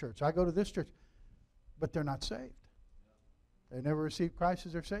and such church. I go to this church. But they're not saved. They never received Christ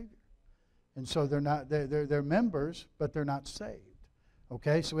as their Savior. And so they're members, but they're not saved.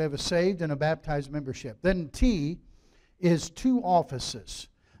 Okay, so we have a saved and a baptized membership. Then T is two offices.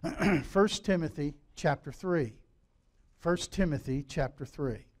 1 Timothy chapter 3. 1 Timothy chapter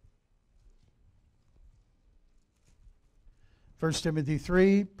 3. 1 Timothy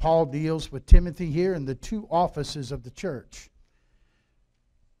 3, Paul deals with Timothy here in the two offices of the church.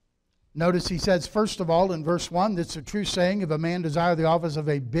 Notice he says, first of all, in verse 1, that's a true saying, if a man desire the office of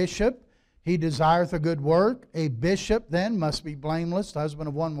a bishop, he desireth a good work. A bishop then must be blameless, the husband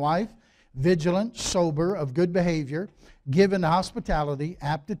of one wife, vigilant, sober, of good behavior, given to hospitality,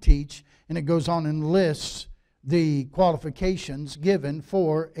 apt to teach. And it goes on and lists the qualifications given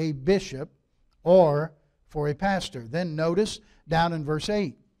for a bishop or for a pastor. Then notice down in verse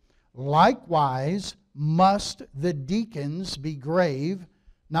 8, likewise must the deacons be grave,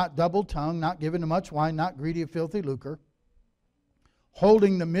 not double-tongued, not given to much wine, not greedy of filthy lucre,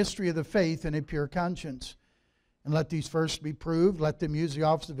 holding the mystery of the faith in a pure conscience. And let these first be proved. Let them use the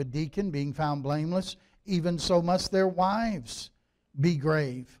office of a deacon, being found blameless. Even so must their wives be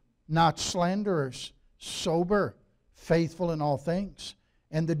grave, not slanderers, sober, faithful in all things.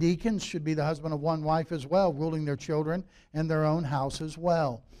 And the deacons should be the husband of one wife as well, ruling their children and their own house as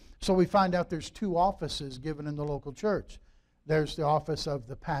well. So we find out there's two offices given in the local church. There's the office of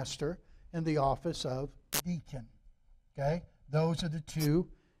the pastor and the office of deacon. Okay? Those are the two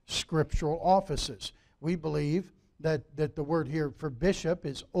scriptural offices. We believe that the word here for bishop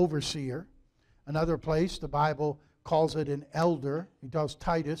is overseer. Another place, the Bible calls it an elder. He tells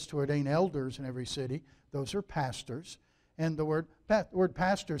Titus to ordain elders in every city. Those are pastors. And the word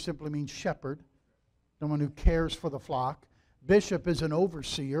pastor simply means shepherd, someone who cares for the flock. Bishop is an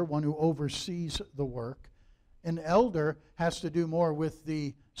overseer, one who oversees the work. An elder has to do more with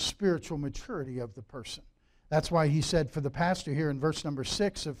the spiritual maturity of the person. That's why he said for the pastor here in verse number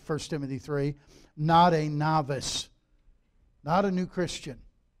 6 of 1 Timothy 3, not a novice, not a new Christian,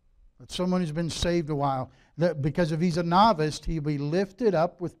 but someone who's been saved a while. Because if he's a novice, he'll be lifted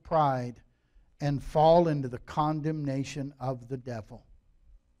up with pride and fall into the condemnation of the devil.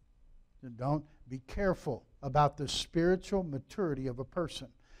 So don't be careful about the spiritual maturity of a person.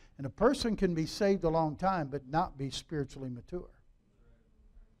 And a person can be saved a long time but not be spiritually mature.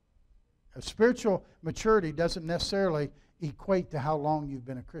 A spiritual maturity doesn't necessarily equate to how long you've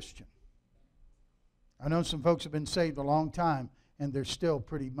been a Christian. I know some folks have been saved a long time and they're still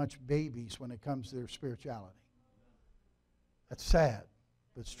pretty much babies when it comes to their spirituality. That's sad,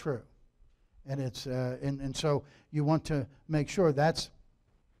 but it's true. And it's and so you want to make sure that's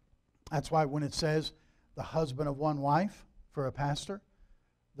why when it says the husband of one wife for a pastor,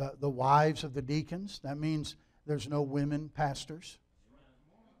 the wives of the deacons, that means there's no women pastors.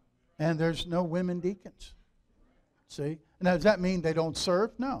 And there's no women deacons. See? Now, does that mean they don't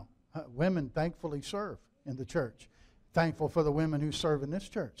serve? No. Women thankfully serve in the church. Thankful for the women who serve in this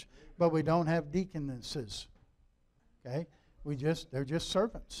church. But we don't have deaconesses. Okay? They're just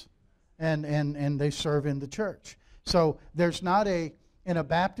servants. And they serve in the church. So there's not in a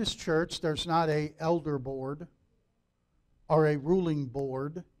Baptist church, there's not a elder board or a ruling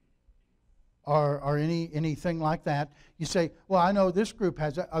board or anything like that. You say, well, I know this group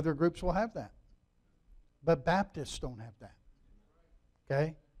has that. Other groups will have that. But Baptists don't have that.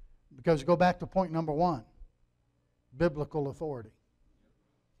 Okay? Because go back to point number 1. Biblical authority.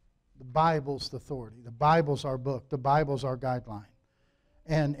 The Bible's the authority. The Bible's our book. The Bible's our guideline.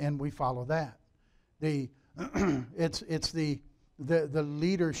 And we follow that. It's the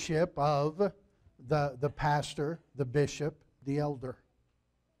leadership of the pastor, the bishop, the elder.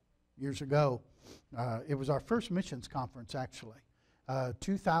 Years ago, it was our first missions conference, actually.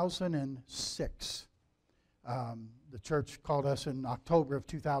 2006. The church called us in October of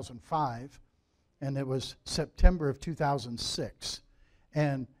 2005, and it was September of 2006.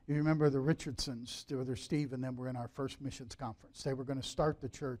 And you remember the Richardsons, Brother Steve and them were in our first missions conference. They were going to start the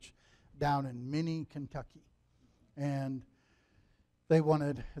church down in Minnie, Kentucky. And one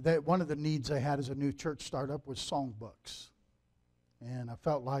of the needs they had as a new church startup was songbooks. And I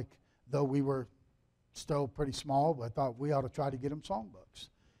felt like, though we were still pretty small, I thought we ought to try to get them songbooks.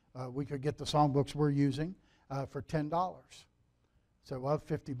 We could get the songbooks we're using for $10. So, well,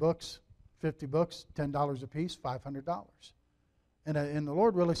 50 books, $10 a piece, $500. And the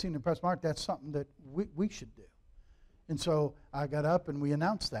Lord really seemed to impress my heart. That's something that we should do. And so I got up and we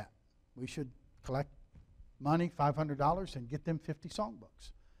announced that. We should collect money, $500, and get them 50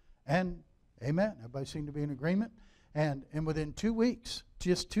 songbooks. And amen, everybody seemed to be in agreement. And within 2 weeks,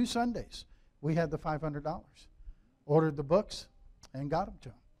 just 2 Sundays, we had the $500. Ordered the books and got them to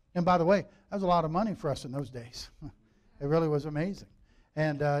them. And by the way, that was a lot of money for us in those days. It really was amazing.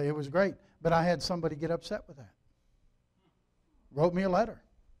 And it was great. But I had somebody get upset with that. Wrote me a letter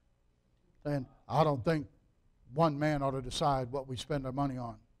saying, I don't think one man ought to decide what we spend our money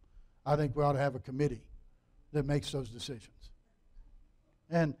on. I think we ought to have a committee that makes those decisions.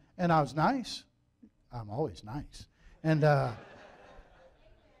 And I was nice. I'm always nice. And why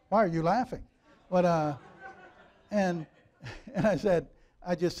are you laughing? But and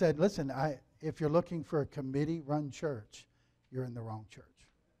I just said, listen, if you're looking for a committee-run church, you're in the wrong church.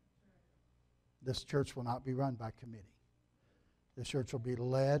 This church will not be run by committee. This church will be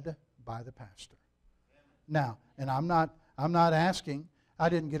led by the pastor. Now, and I'm not asking. I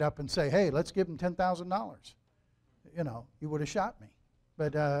didn't get up and say, hey, let's give him $10,000. You know, you would have shot me.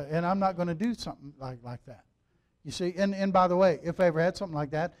 But and I'm not going to do something like that. You see, and by the way, if I ever had something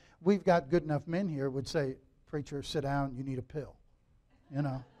like that, we've got good enough men here would say, preacher, sit down, you need a pill. You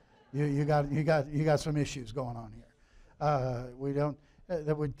know, you got some issues going on here. We don't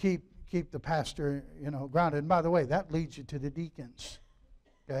that would keep the pastor, you know, grounded. And by the way, that leads you to the deacons.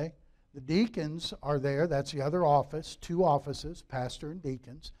 Okay? The deacons are there. That's the other office, 2 offices, pastor and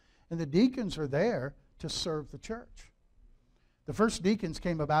deacons. And the deacons are there to serve the church. The first deacons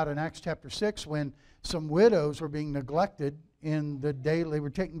came about in Acts chapter 6 when some widows were being neglected in the daily. They were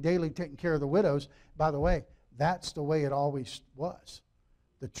taking care of the widows. By the way, that's the way it always was.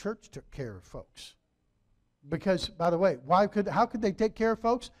 The church took care of folks. Because, by the way, how could they take care of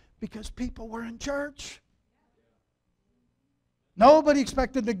folks? Because people were in church. Nobody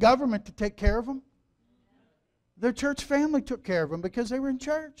expected the government to take care of them. Their church family took care of them because they were in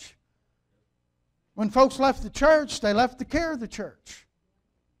church. When folks left the church, they left the care of the church.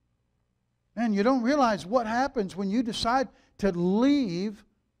 And you don't realize what happens when you decide to leave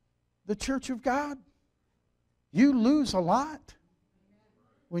the church of God. You lose a lot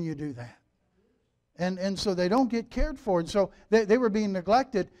when you do that. And so they don't get cared for. And so they were being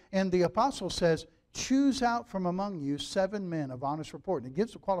neglected. And the apostle says, choose out from among you 7 men of honest report. And it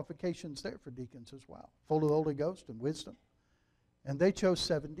gives the qualifications there for deacons as well. Full of the Holy Ghost and wisdom. And they chose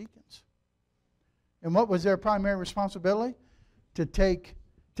 7 deacons. And what was their primary responsibility? To take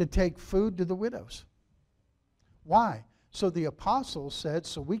food to the widows. Why? So the apostles said,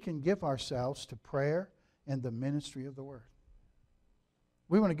 so we can give ourselves to prayer and the ministry of the word.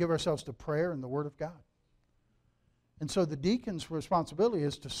 We want to give ourselves to prayer and the word of God. And so the deacon's responsibility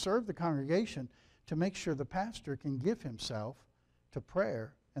is to serve the congregation to make sure the pastor can give himself to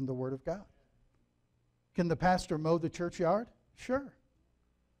prayer and the word of God. Can the pastor mow the churchyard? Sure.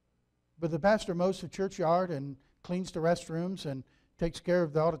 But the pastor mows the churchyard and cleans the restrooms and takes care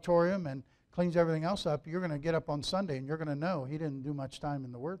of the auditorium and cleans everything else up. You're going to get up on Sunday and you're going to know he didn't do much time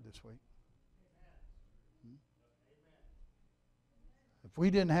in the Word this week. If we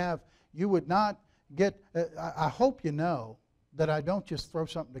didn't have, you would not get, I hope you know that I don't just throw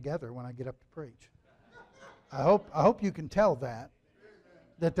something together when I get up to preach. I hope you can tell that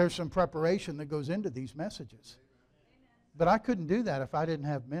there's some preparation that goes into these messages. But I couldn't do that if I didn't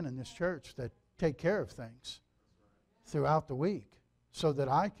have men in this church that take care of things throughout the week so that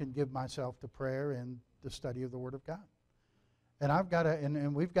I can give myself to prayer and the study of the Word of God. And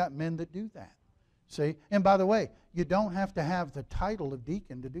and we've got men that do that. See? And by the way, you don't have to have the title of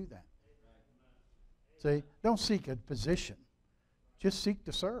deacon to do that. See? Don't seek a position. Just seek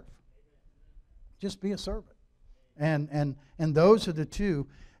to serve. Just be a servant. And those are the two.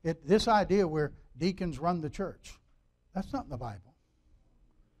 This idea where deacons run the church, that's not in the Bible.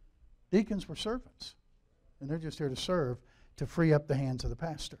 Deacons were servants. And they're just here to serve, to free up the hands of the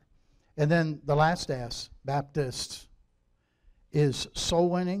pastor. And then the last S, Baptists, is soul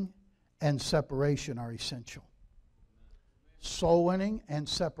winning and separation are essential. Soul winning and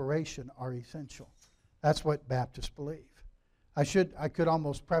separation are essential. That's what Baptists believe. I could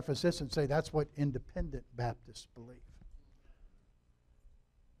almost preface this and say that's what independent Baptists believe.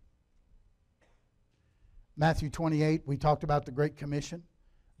 Matthew 28, we talked about the Great Commission.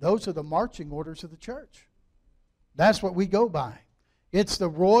 Those are the marching orders of the church. That's what we go by. It's the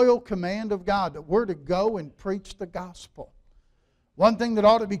royal command of God that we're to go and preach the gospel. One thing that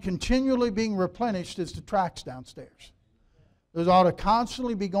ought to be continually being replenished is the tracts downstairs. Those ought to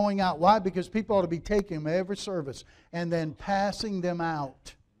constantly be going out. Why? Because people ought to be taking them every service and then passing them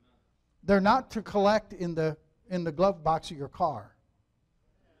out. They're not to collect in the glove box of your car.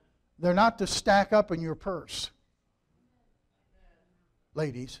 They're not to stack up in your purse.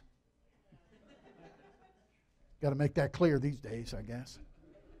 Ladies. Got to make that clear these days, I guess.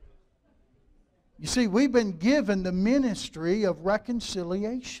 You see, we've been given the ministry of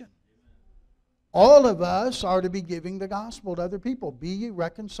reconciliation. All of us are to be giving the gospel to other people. Be ye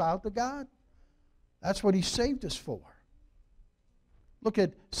reconciled to God. That's what He saved us for. Look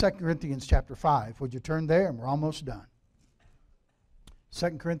at 2 Corinthians chapter 5. Would you turn there? And we're almost done.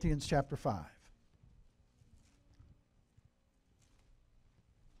 2 Corinthians chapter 5.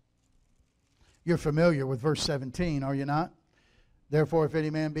 You're familiar with verse 17, are you not? Therefore, if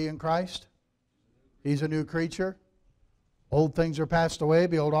any man be in Christ, he's a new creature. Old things are passed away.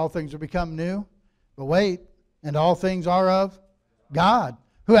 Behold, all things are become new. But wait, and all things are of God,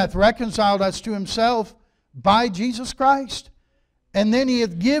 who hath reconciled us to Himself by Jesus Christ. And then He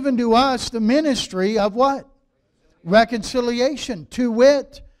hath given to us the ministry of what? Reconciliation. To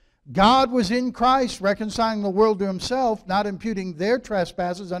wit, God was in Christ reconciling the world to Himself, not imputing their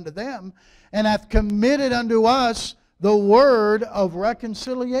trespasses unto them, and hath committed unto us the word of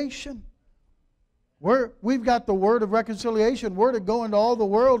reconciliation. We've got the word of reconciliation. We're to go into all the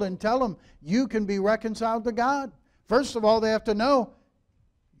world and tell them you can be reconciled to God. First of all, they have to know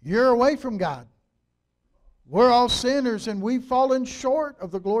you're away from God. We're all sinners and we've fallen short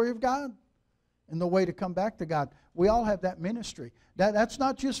of the glory of God. And the way to come back to God. We all have that ministry. That's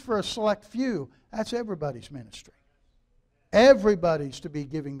not just for a select few. That's everybody's ministry. Everybody's to be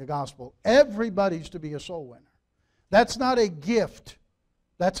giving the gospel. Everybody's to be a soul winner. That's not a gift.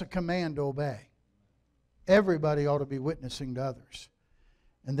 That's a command to obey. Everybody ought to be witnessing to others.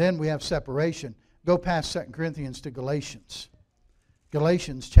 And then we have separation. Go past 2 Corinthians to Galatians.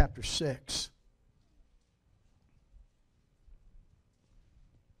 Galatians chapter 6.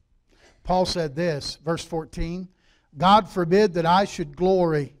 Paul said this, verse 14, God forbid that I should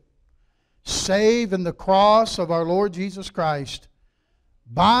glory, save in the cross of our Lord Jesus Christ,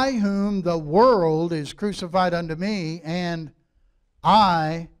 by whom the world is crucified unto me, and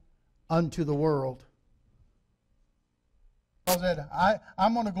I unto the world. Paul said,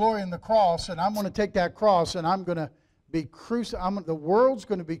 I'm going to glory in the cross, and I'm going to take that cross, and I'm going to be crucified. The world's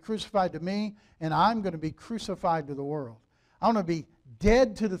going to be crucified to me, and I'm going to be crucified to the world. I'm going to be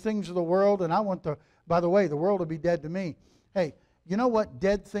dead to the things of the world, and I want to, by the way, the world will be dead to me. Hey, you know what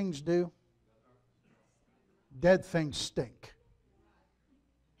dead things do? Dead things stink.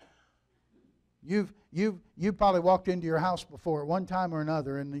 You've probably walked into your house before at one time or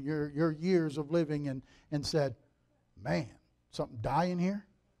another in your years of living and said, man, something die in here?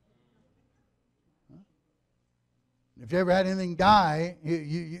 If you ever had anything die,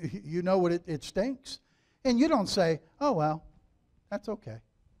 you know what it stinks. And you don't say, oh, well, that's okay.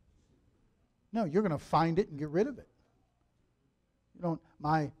 No, you're going to find it and get rid of it. You don't.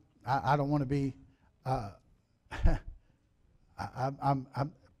 I don't want to be.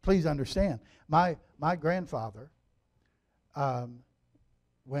 Please understand. My grandfather,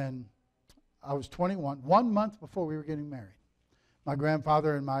 when I was 21, 1 month before we were getting married, my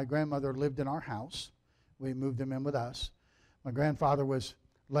grandfather and my grandmother lived in our house. We moved them in with us. My grandfather was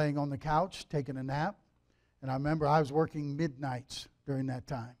laying on the couch taking a nap. And I remember I was working midnights during that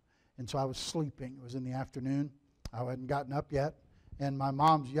time. And so I was sleeping. It was in the afternoon. I hadn't gotten up yet. And my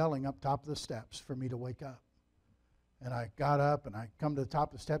mom's yelling up top of the steps for me to wake up. And I got up and I come to the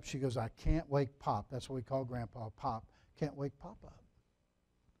top of the steps. She goes, I can't wake Pop. That's what we call Grandpa, Pop. Can't wake Pop up.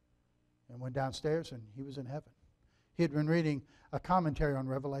 And went downstairs and he was in heaven. He had been reading a commentary on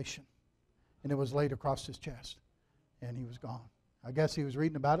Revelation. And it was laid across his chest. And he was gone. I guess he was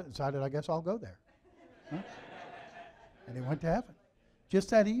reading about it and decided, I guess I'll go there. Huh? And he went to heaven. Just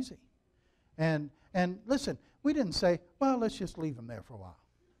that easy. And listen, we didn't say, well, let's just leave him there for a while.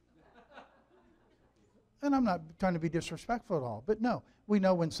 And I'm not trying to be disrespectful at all. But no, we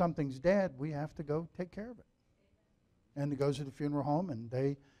know when something's dead, we have to go take care of it. And it goes to the funeral home and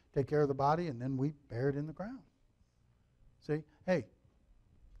they take care of the body and then we bury it in the ground. See? Hey,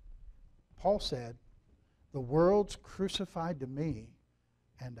 Paul said, the world's crucified to me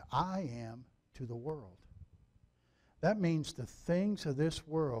and I am to the world. That means the things of this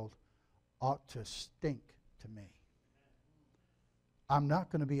world ought to stink to me. I'm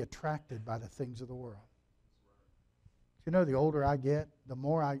not going to be attracted by the things of the world. You know, the older I get, the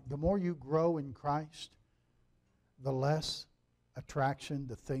more you grow in Christ, the less attraction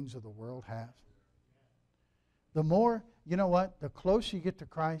the things of the world have. The more, you know what, the closer you get to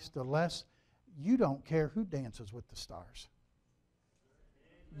Christ, the less you don't care who dances with the stars.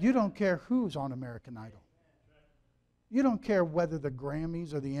 You don't care who's on American Idol. You don't care whether the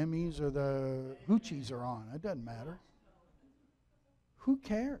Grammys or the Emmys or the Hoochies are on. It doesn't matter. Who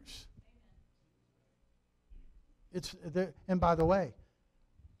cares? And by the way,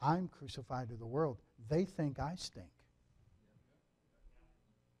 I'm crucified to the world. they think I stink.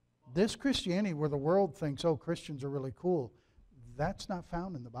 This Christianity where the world thinks, oh, Christians are really cool, that's not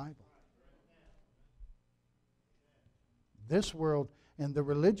found in the Bible. This world and the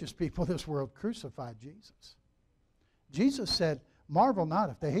religious people of this world crucified Jesus. Jesus said, marvel not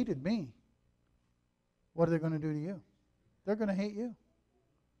if they hated me. What are they going to do to you? They're going to hate you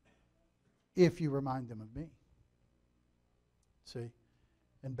if you remind them of me. See?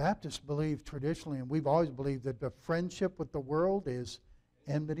 And Baptists believe traditionally, and we've always believed, that the friendship with the world is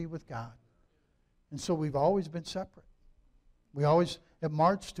enmity with God. And so we've always been separate. We always have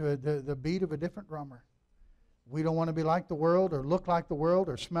marched to the beat of a different drummer. We don't want to be like the world or look like the world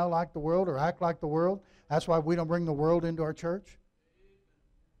or smell like the world or act like the world. That's why we don't bring the world into our church.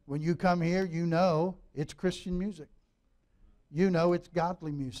 When you come here, you know it's Christian music. You know it's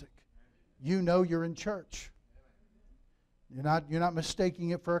godly music. You know you're in church. You're not mistaking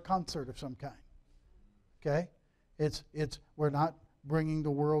it for a concert of some kind. Okay? We're not bringing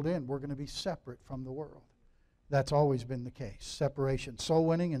the world in. We're going to be separate from the world. That's always been the case. Separation. Soul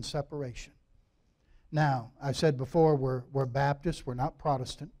winning and separation. Now, I said before, we're Baptists. We're not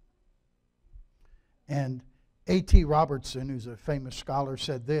Protestant. And A.T. Robertson, who's a famous scholar,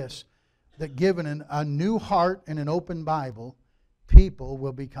 said this, that given a new heart and an open Bible, people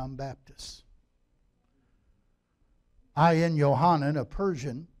will become Baptists. I.N. Yohanan, a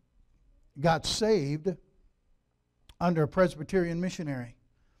Persian, got saved under a Presbyterian missionary.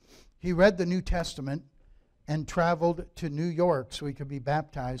 He read the New Testament and traveled to New York so he could be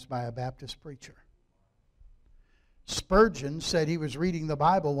baptized by a Baptist preacher. Spurgeon said he was reading the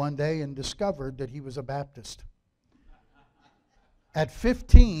Bible one day and discovered that he was a Baptist. At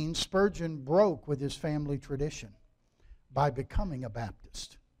 15, Spurgeon broke with his family tradition by becoming a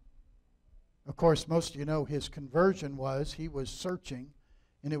Baptist. Of course, most of you know his conversion was he was searching,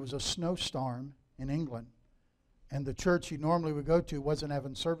 and it was a snowstorm in England. And the church he normally would go to wasn't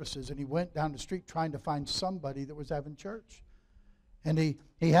having services, and he went down the street trying to find somebody that was having church. And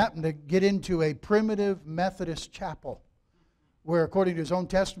he happened to get into a primitive Methodist chapel where, according to his own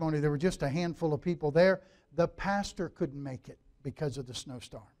testimony, there were just a handful of people there. The pastor couldn't make it because of the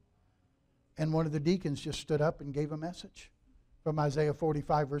snowstorm. And one of the deacons just stood up and gave a message from Isaiah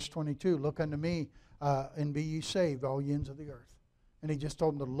 45, verse 22. Look unto me and be ye saved, all ye ends of the earth. And he just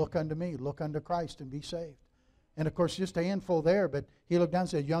told them to look unto me, look unto Christ and be saved. And of course, just a handful there, but he looked down and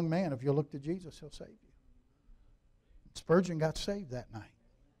said, young man, if you'll look to Jesus, he'll save you. Spurgeon got saved that night.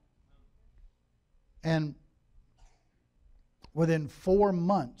 And within 4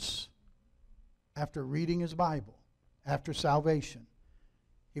 months after reading his Bible, after salvation,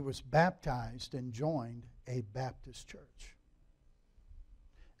 he was baptized and joined a Baptist church.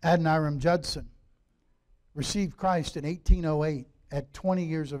 Adoniram Judson received Christ in 1808 at 20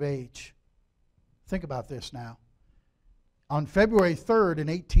 years of age. Think about this now. On February 3rd in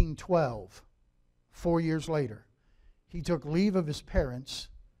 1812, 4 years later, he took leave of his parents.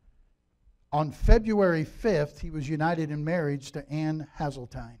 On February 5th, he was united in marriage to Anne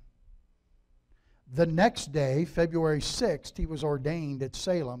Hazeltine. The next day, February 6th, he was ordained at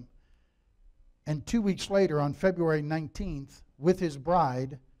Salem. And 2 weeks later, on February 19th, with his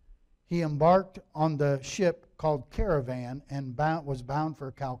bride, he embarked on the ship called Caravan and was bound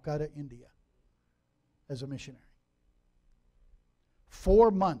for Calcutta, India, as a missionary. 4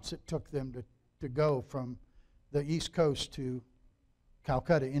 months it took them to go from the East Coast to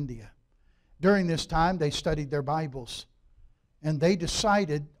Calcutta, India. During this time, they studied their Bibles. And they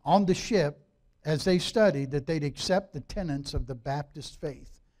decided on the ship, as they studied, that they'd accept the tenets of the Baptist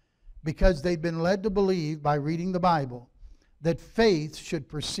faith, because they'd been led to believe by reading the Bible that faith should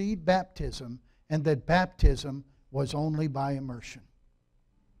precede baptism and that baptism was only by immersion.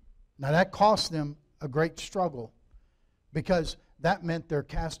 Now that cost them a great struggle, because that meant they're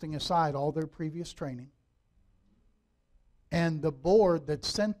casting aside all their previous training. And the board that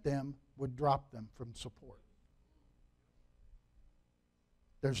sent them would drop them from support.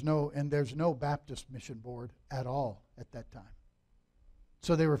 There's no Baptist mission board at all at that time.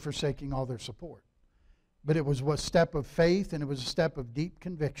 So they were forsaking all their support. But it was a step of faith, and it was a step of deep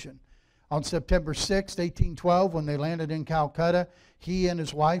conviction. On September 6, 1812, when they landed in Calcutta, he and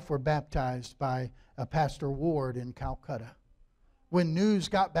his wife were baptized by Pastor Ward in Calcutta. When news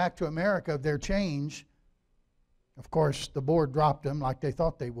got back to America of their change, of course, the board dropped them like they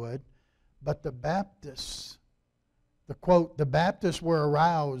thought they would. But the Baptists, the Baptists were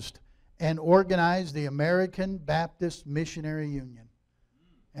aroused and organized the American Baptist Missionary Union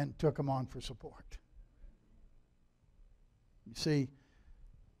and took them on for support. You see,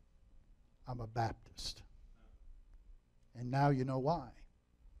 I'm a Baptist. And now you know why.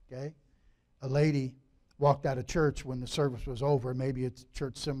 Okay? a lady walked out of church when the service was over. Maybe it's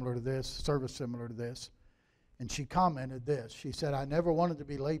church similar to this, service similar to this. And she commented this. She said, I never wanted to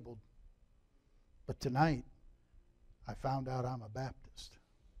be labeled, but tonight I found out I'm a Baptist.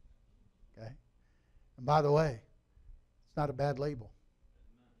 Okay? And by the way, it's not a bad label.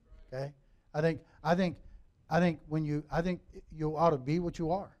 Okay? I think you ought to be what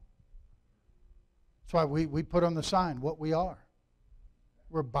you are. That's why we put on the sign what we are.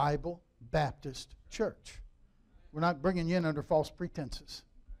 We're Bible Baptist Church. We're not bringing you in under false pretenses.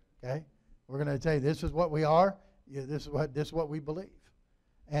 Okay? We're going to tell you this is what we are. Yeah, this is what we believe.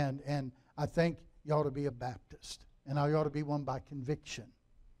 And I think you ought to be a Baptist, and you ought to be one by conviction.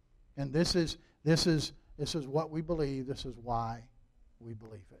 And this is what we believe. This is why we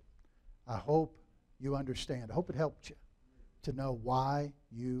believe it. I hope you understand. I hope it helped you to know why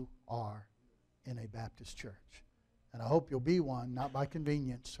you are in a Baptist church. And I hope you'll be one, not by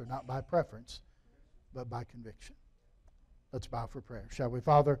convenience or not by preference, but by conviction. Let's bow for prayer, shall we?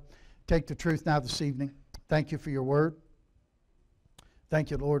 Father, take the truth now this evening. Thank you for your word.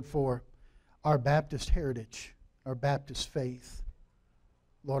 Thank you, Lord, for our Baptist heritage, our Baptist faith.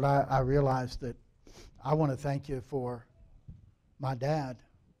 Lord, I realize that I want to thank you for my dad.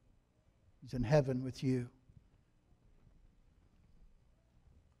 He's in heaven with you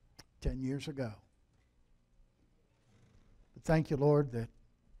 10 years ago. But thank you, Lord, that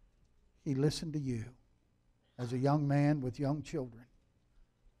he listened to you as a young man with young children.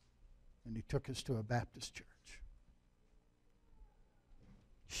 And he took us to a Baptist church.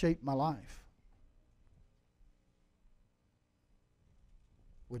 Shaped my life.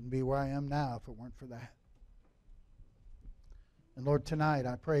 Wouldn't be where I am now if it weren't for that. And Lord, tonight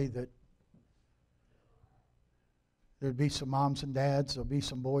I pray that there'd be some moms and dads, there'll be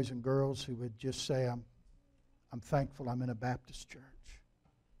some boys and girls who would just say, I'm thankful I'm in a Baptist church.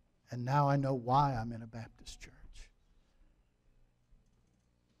 And now I know why I'm in a Baptist church.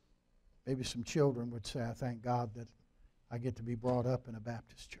 Maybe some children would say, I thank God that I get to be brought up in a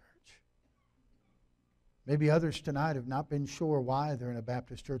Baptist church. Maybe others tonight have not been sure why they're in a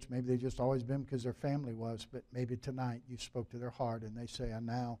Baptist church. Maybe they've just always been because their family was. But maybe tonight you spoke to their heart and they say,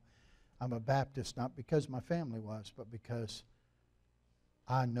 I'm a Baptist, not because my family was, but because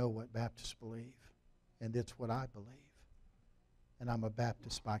I know what Baptists believe. And it's what I believe. And I'm a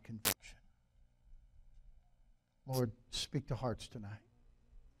Baptist by conviction. Lord, speak to hearts tonight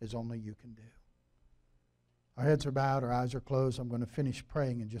as only you can do. Our heads are bowed, our eyes are closed. I'm going to finish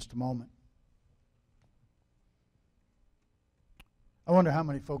praying in just a moment. I wonder how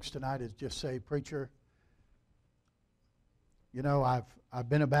many folks tonight is just say, Preacher, you know, I've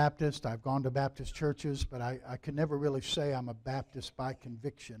been a Baptist, I've gone to Baptist churches, but I could never really say I'm a Baptist by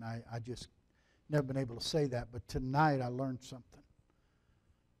conviction. I just never been able to say that. But tonight I learned something.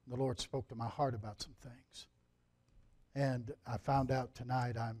 The Lord spoke to my heart about some things. And I found out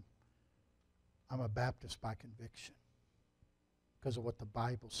tonight I'm a Baptist by conviction because of what the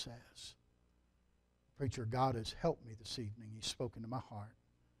Bible says. Preacher, God has helped me this evening. He's spoken to my heart.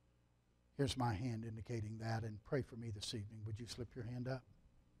 Here's my hand indicating that, and pray for me this evening. Would you slip your hand up?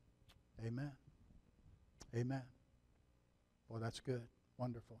 Amen. Amen. Boy, that's good.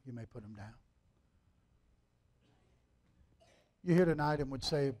 Wonderful. You may put them down. You're here tonight and would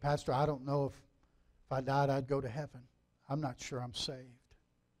say, Pastor, I don't know if I died I'd go to heaven. I'm not sure I'm saved.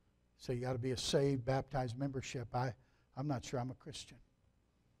 So you got to be a saved, baptized membership. I'm not sure I'm a Christian.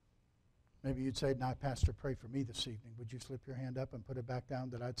 Maybe you'd say, "No, Pastor, pray for me this evening." Would you slip your hand up and put it back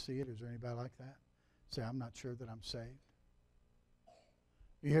down that I'd see it? Is there anybody like that? Say, I'm not sure that I'm saved.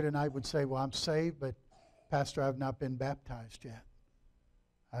 You here tonight would say, well, I'm saved, but Pastor, I've not been baptized yet.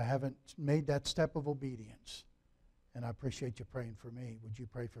 I haven't made that step of obedience. And I appreciate you praying for me. Would you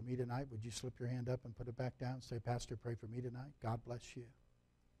pray for me tonight? Would you slip your hand up and put it back down? Say, Pastor, pray for me tonight. God bless you.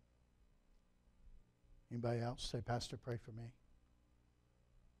 Anybody else? Say, Pastor, pray for me.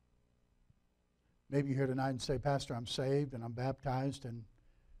 Maybe you're here tonight and say, Pastor, I'm saved and I'm baptized and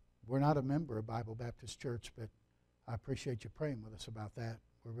we're not a member of Bible Baptist Church, but I appreciate you praying with us about that.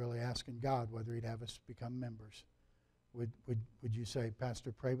 We're really asking God whether He'd have us become members. Would you say,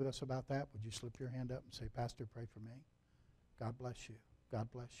 Pastor, pray with us about that? Would you slip your hand up and say, Pastor, pray for me? God bless you. God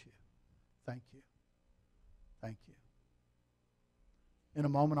bless you. Thank you. Thank you. In a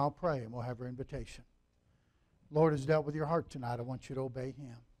moment, I'll pray and we'll have our invitation. Lord has dealt with your heart tonight. I want you to obey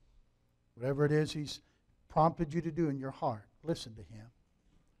Him. Whatever it is He's prompted you to do in your heart, listen to Him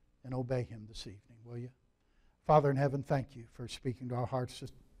and obey Him this evening, will you? Father in heaven, thank you for speaking to our hearts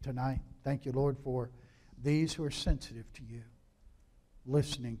tonight. Thank you, Lord, for these who are sensitive to you,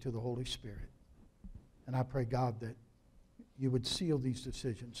 listening to the Holy Spirit. And I pray, God, that you would seal these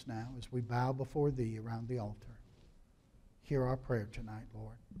decisions now as we bow before Thee around the altar. Hear our prayer tonight,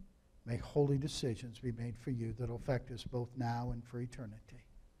 Lord. May holy decisions be made for You that will affect us both now and for eternity.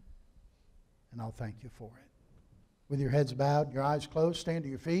 And I'll thank You for it. With your heads bowed, your eyes closed, stand to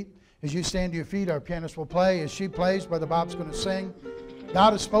your feet. As you stand to your feet, our pianist will play. As she plays, Brother Bob's going to sing.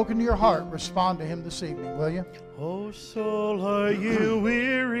 God has spoken to your heart. Respond to Him this evening, will you? O soul, are you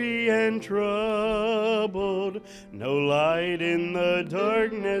weary and troubled? No light in the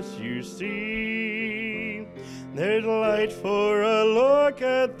darkness you see. There's light for a look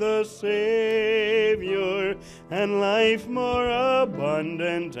at the Savior, and life more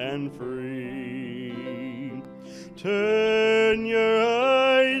abundant and free. Turn your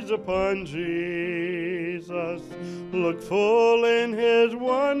eyes upon Jesus. Look full in His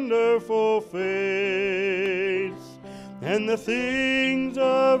wonderful face, and the things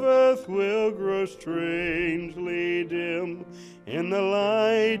of earth will grow strangely dim in the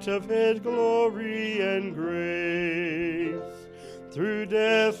light of His glory and grace. Through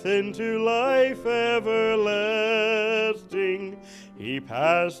death into life everlasting, He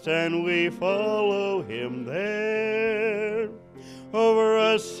passed and we follow Him there. Over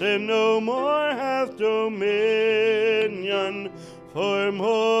us sin no more hath dominion, for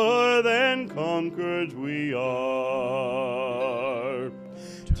more than conquerors we are.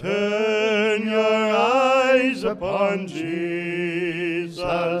 Turn your eyes upon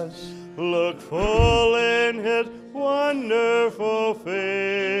Jesus, look full in His wonderful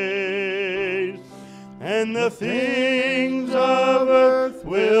face, and the things of earth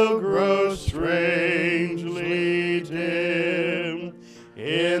will grow strangely dim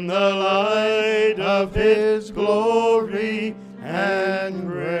in the light of His glory and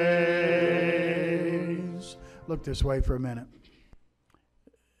grace. Look this way for a minute.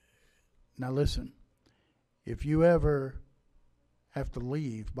 Now listen, if you ever have to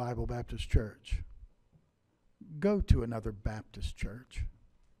leave Bible Baptist Church, go to another Baptist church.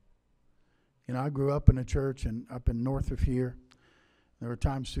 You know, I grew up in a church up in north of here. There were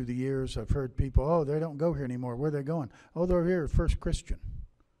times through the years I've heard people, oh, they don't go here anymore. Where are they going? Oh, they're here at First Christian.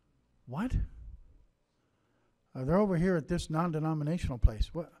 What? They're over here at this non-denominational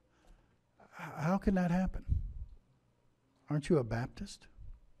place. What? How can that happen? Aren't you a Baptist?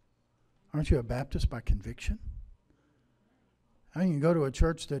 Aren't you a Baptist by conviction? How can you go to a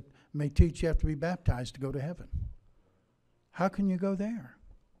church that may teach you have to be baptized to go to heaven? How can you go there?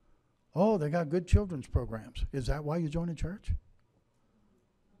 Oh, they got good children's programs. Is that why you join a church?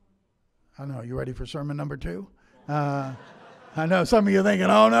 I know. You ready for sermon number 2? I know some of you are thinking,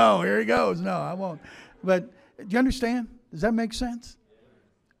 oh no, here he goes. No, I won't. But do you understand? Does that make sense?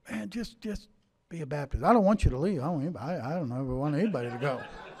 Man, just be a Baptist. I don't want you to leave. I don't ever want anybody to go.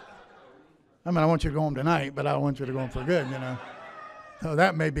 I mean, I want you to go home tonight, but I don't want you to go home for good, you know. So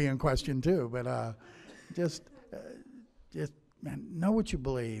that may be in question too. But just man, know what you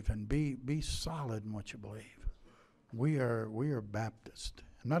believe and be solid in what you believe. We are Baptist.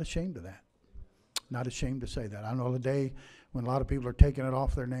 I'm not ashamed of that. Not ashamed to say that. I know the day when a lot of people are taking it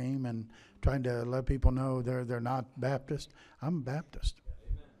off their name and trying to let people know they're not Baptist. I'm a Baptist.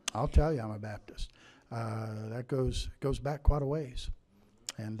 I'll tell you I'm a Baptist. That goes back quite a ways.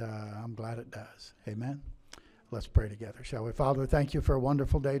 And I'm glad it does. Amen. Let's pray together, shall we? Father, thank You for a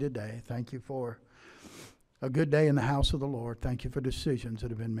wonderful day today. Thank You for a good day in the house of the Lord. Thank You for decisions that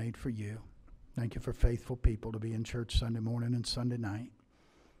have been made for You. Thank You for faithful people to be in church Sunday morning and Sunday night.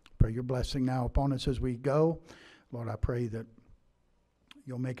 Pray Your blessing now upon us as we go. Lord, I pray that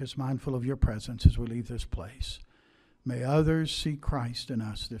You'll make us mindful of Your presence as we leave this place. May others see Christ in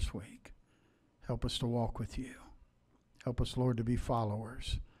us this week. Help us to walk with You. Help us, Lord, to be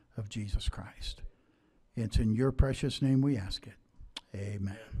followers of Jesus Christ. It's in Your precious name we ask it.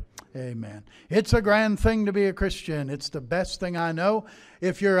 Amen. Amen. It's a grand thing to be a Christian. It's the best thing I know.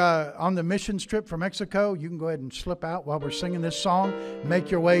 If you're on the missions trip for Mexico, you can go ahead and slip out while we're singing this song.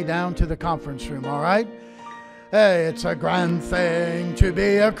 Make your way down to the conference room, all right? Hey, it's a grand thing to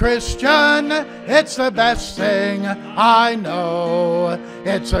be a Christian. It's the best thing I know.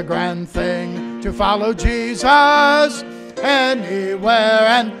 It's a grand thing to follow Jesus anywhere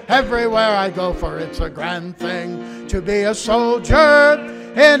and everywhere I go, for it's a grand thing to be a soldier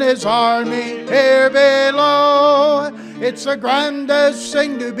in His army here below. It's the grandest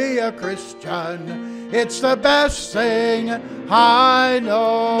thing to be a Christian. It's the best thing I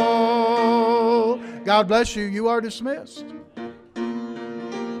know. God bless you. You are dismissed.